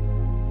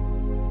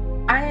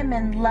 I am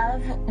in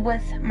love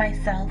with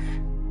myself.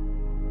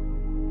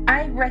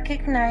 I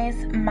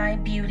recognize my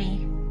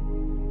beauty.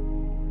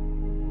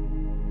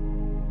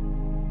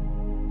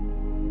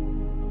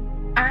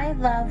 I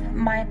love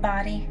my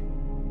body.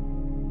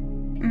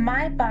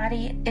 My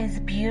body is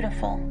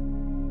beautiful.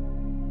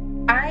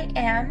 I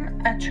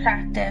am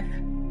attractive.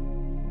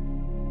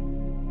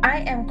 I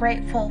am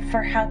grateful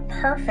for how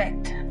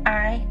perfect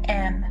I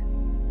am.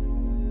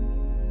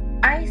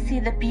 I see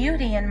the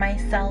beauty in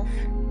myself.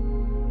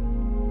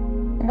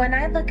 When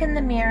I look in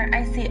the mirror,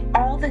 I see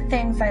all the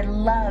things I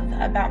love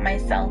about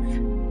myself.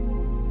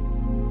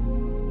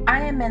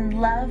 I am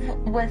in love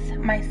with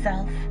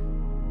myself.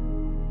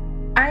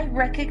 I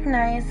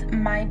recognize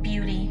my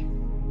beauty.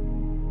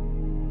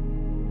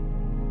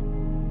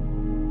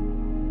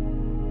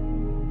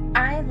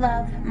 I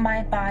love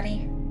my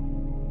body.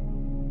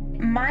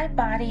 My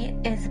body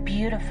is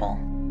beautiful.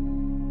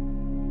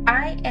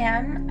 I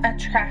am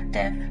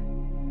attractive.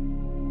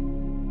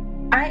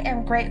 I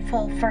am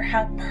grateful for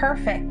how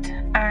perfect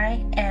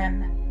I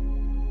am.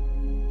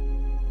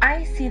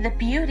 I see the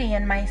beauty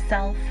in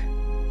myself.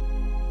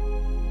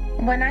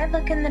 When I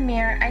look in the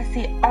mirror, I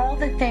see all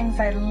the things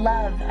I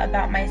love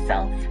about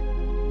myself.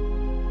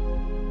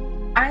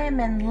 I am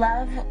in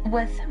love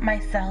with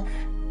myself.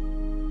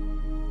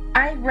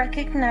 I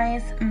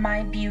recognize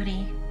my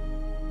beauty.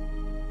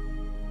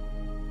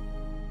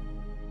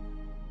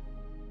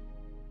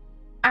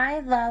 I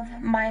love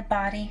my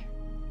body.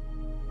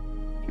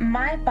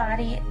 My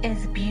body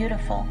is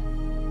beautiful.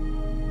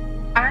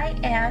 I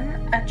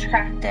am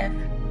attractive.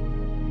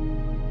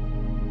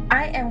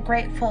 I am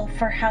grateful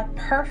for how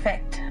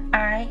perfect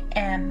I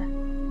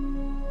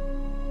am.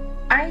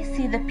 I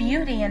see the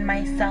beauty in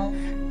myself.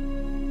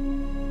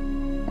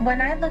 When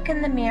I look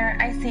in the mirror,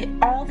 I see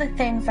all the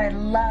things I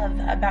love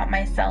about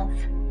myself.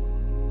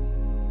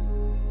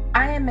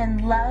 I am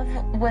in love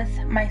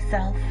with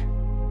myself.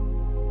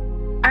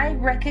 I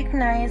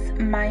recognize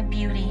my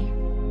beauty.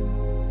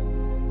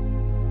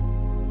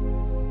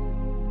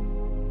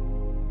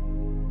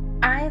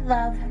 I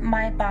love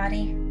my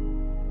body.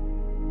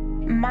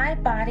 My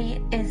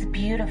body is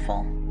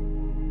beautiful.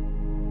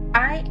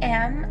 I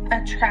am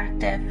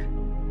attractive.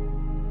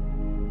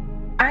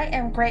 I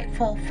am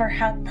grateful for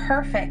how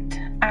perfect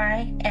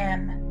I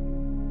am.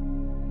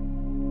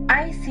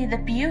 I see the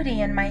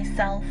beauty in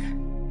myself.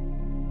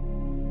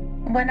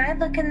 When I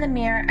look in the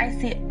mirror, I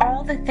see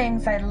all the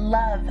things I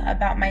love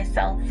about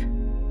myself.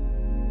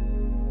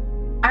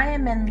 I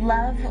am in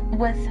love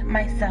with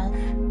myself.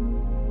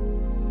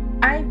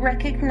 I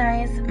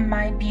recognize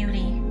my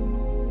beauty.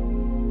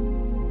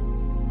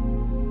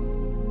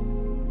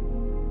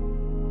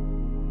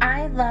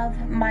 I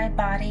love my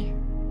body.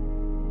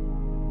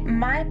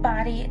 My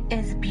body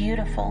is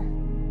beautiful.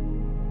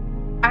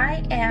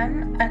 I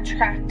am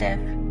attractive.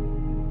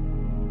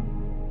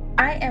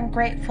 I am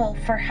grateful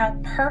for how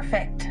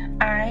perfect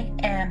I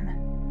am.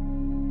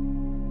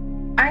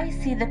 I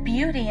see the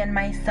beauty in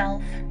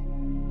myself.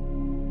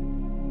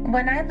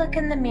 When I look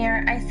in the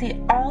mirror, I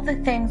see all the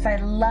things I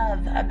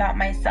love about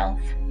myself.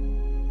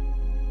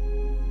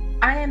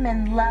 I am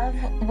in love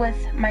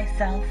with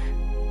myself.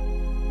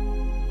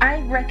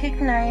 I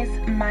recognize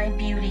my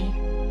beauty.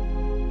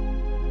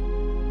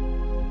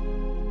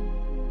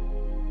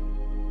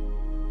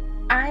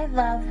 I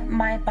love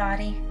my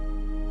body.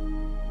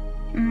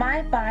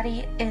 My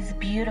body is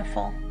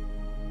beautiful.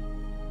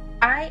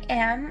 I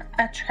am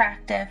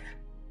attractive.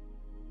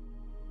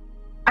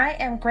 I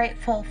am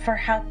grateful for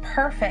how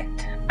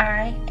perfect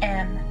I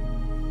am.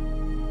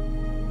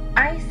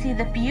 I see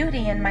the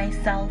beauty in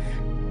myself.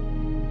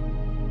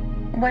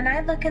 When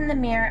I look in the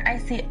mirror, I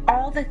see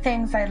all the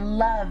things I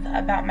love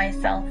about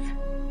myself.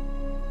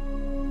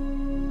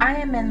 I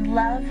am in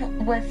love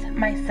with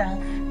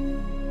myself.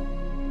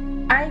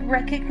 I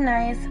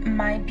recognize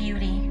my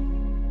beauty.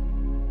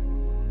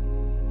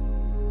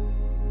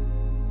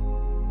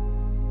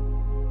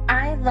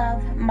 I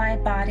love my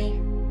body.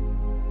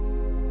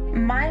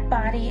 My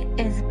body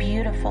is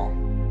beautiful.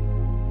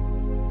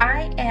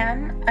 I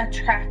am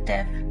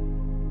attractive.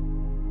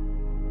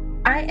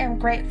 I am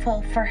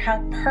grateful for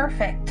how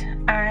perfect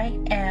I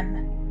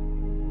am.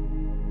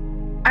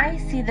 I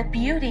see the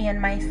beauty in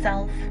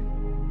myself.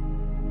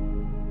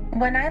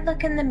 When I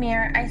look in the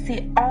mirror, I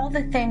see all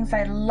the things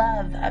I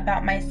love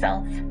about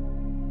myself.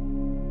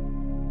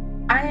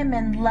 I am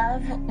in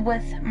love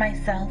with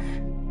myself.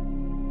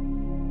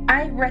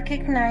 I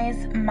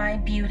recognize my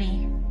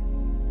beauty.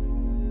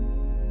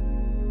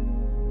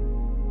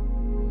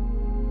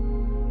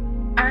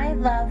 I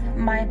love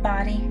my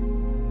body.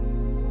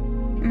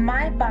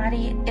 My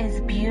body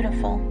is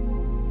beautiful.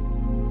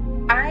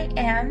 I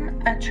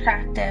am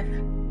attractive.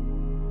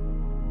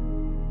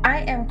 I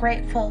am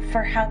grateful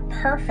for how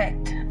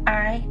perfect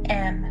I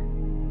am.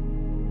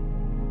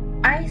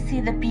 I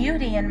see the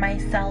beauty in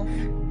myself.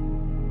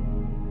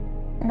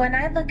 When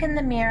I look in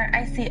the mirror,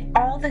 I see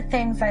all the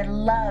things I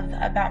love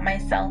about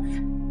myself.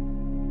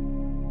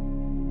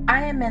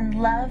 I am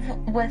in love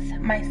with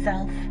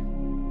myself.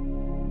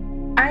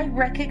 I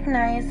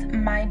recognize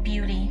my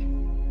beauty.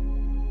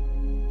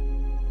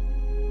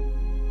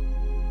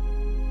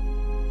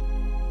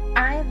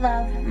 I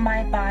love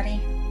my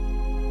body.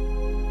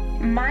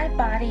 My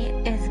body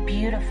is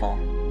beautiful.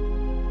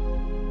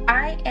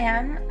 I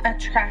am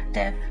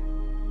attractive.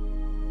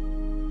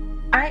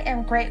 I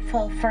am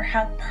grateful for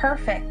how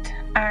perfect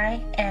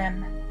I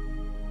am.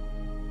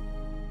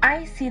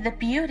 I see the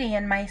beauty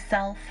in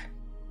myself.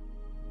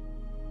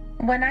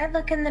 When I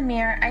look in the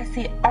mirror, I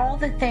see all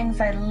the things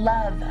I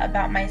love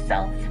about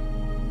myself.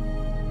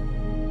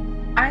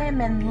 I am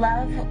in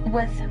love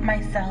with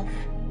myself.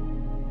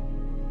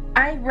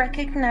 I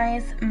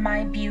recognize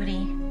my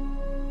beauty.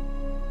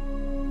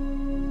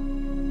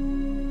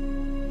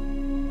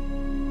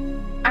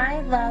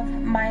 I love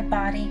my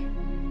body.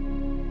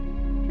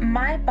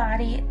 My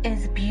body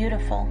is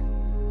beautiful.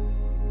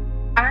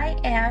 I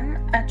am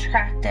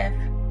attractive.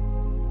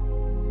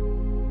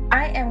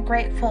 I am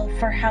grateful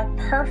for how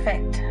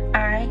perfect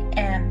I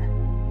am.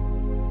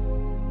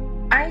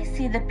 I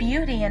see the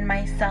beauty in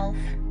myself.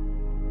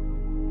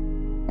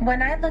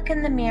 When I look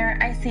in the mirror,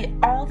 I see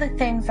all the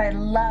things I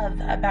love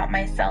about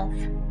myself.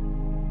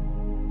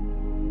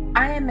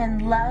 I am in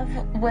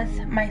love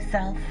with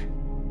myself.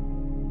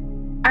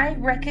 I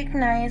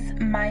recognize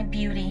my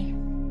beauty.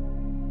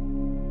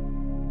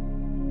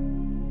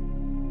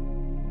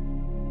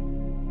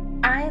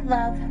 I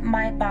love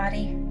my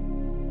body.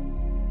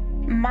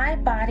 My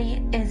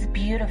body is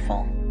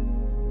beautiful.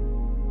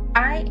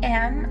 I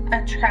am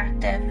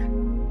attractive.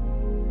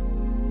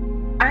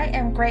 I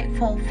am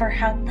grateful for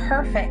how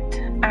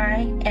perfect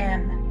I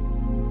am.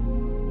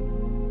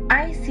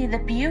 I see the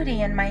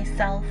beauty in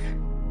myself.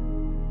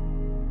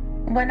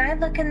 When I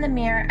look in the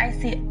mirror, I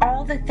see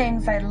all the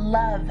things I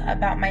love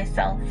about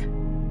myself.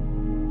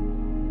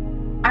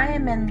 I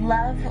am in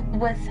love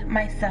with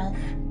myself.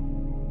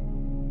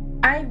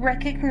 I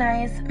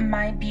recognize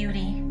my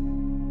beauty.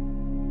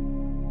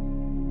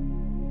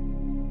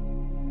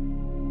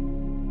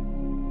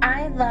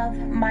 I love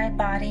my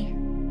body.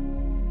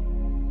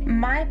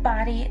 My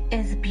body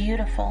is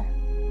beautiful.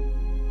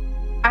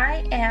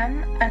 I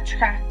am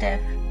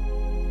attractive.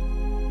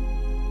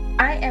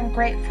 I am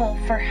grateful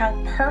for how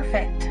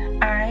perfect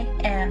I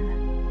am.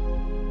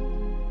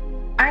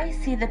 I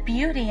see the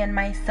beauty in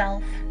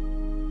myself.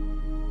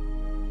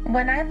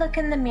 When I look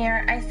in the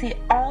mirror, I see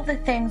all the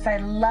things I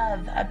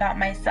love about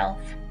myself.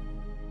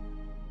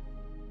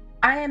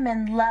 I am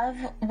in love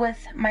with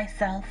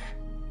myself.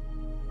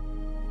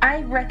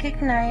 I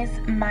recognize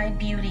my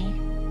beauty.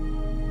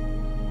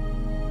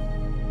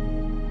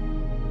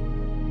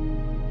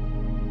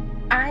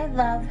 I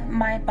love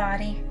my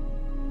body.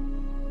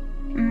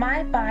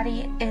 My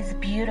body is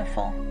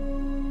beautiful.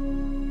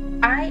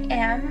 I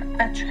am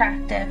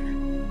attractive.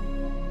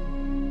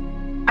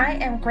 I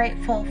am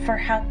grateful for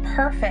how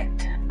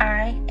perfect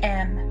I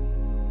am.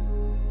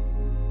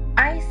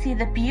 I see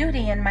the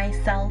beauty in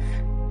myself.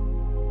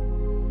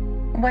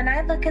 When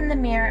I look in the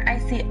mirror, I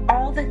see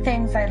all the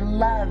things I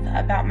love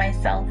about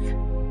myself.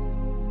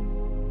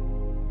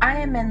 I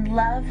am in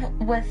love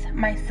with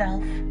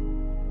myself.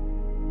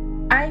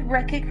 I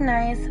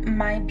recognize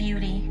my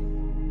beauty.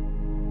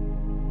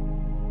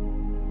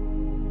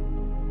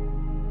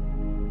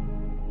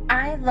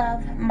 I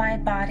love my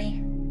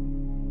body.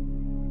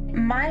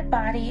 My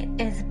body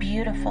is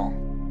beautiful.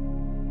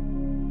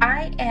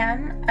 I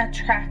am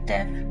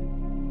attractive.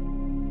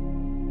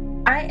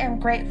 I am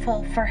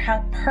grateful for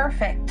how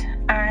perfect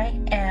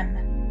I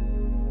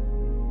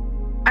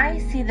am. I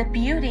see the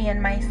beauty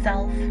in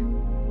myself.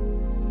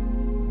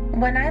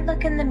 When I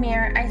look in the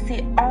mirror, I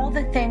see all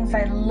the things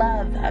I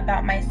love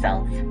about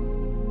myself.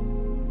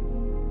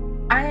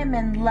 I am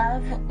in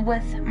love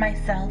with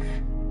myself.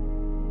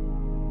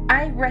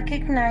 I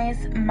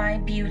recognize my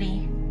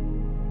beauty.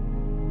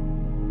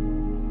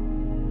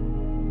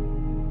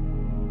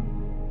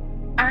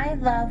 I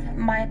love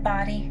my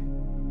body.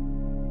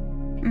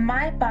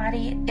 My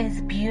body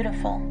is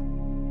beautiful.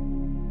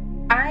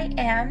 I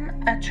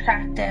am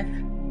attractive.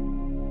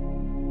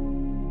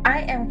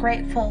 I am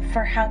grateful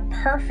for how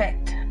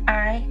perfect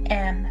I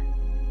am.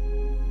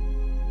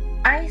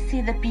 I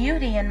see the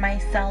beauty in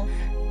myself.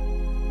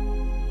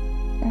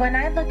 When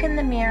I look in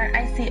the mirror,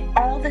 I see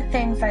all the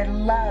things I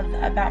love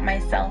about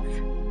myself.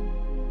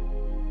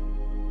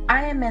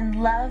 I am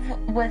in love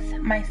with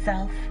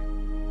myself.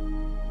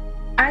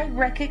 I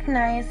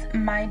recognize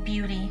my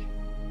beauty.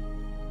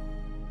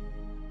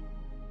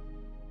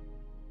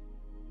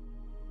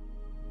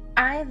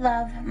 I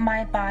love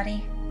my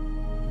body.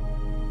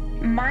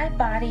 My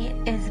body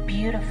is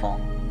beautiful.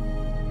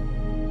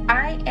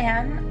 I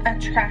am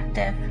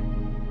attractive.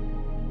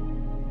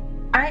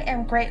 I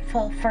am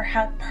grateful for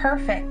how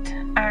perfect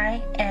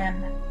I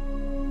am.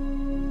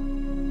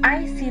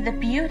 I see the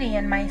beauty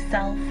in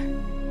myself.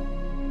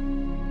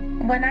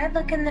 When I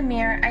look in the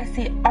mirror, I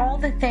see all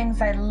the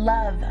things I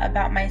love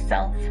about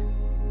myself.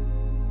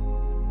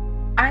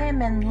 I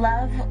am in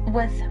love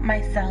with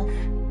myself.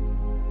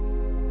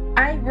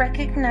 I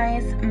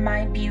recognize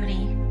my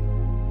beauty.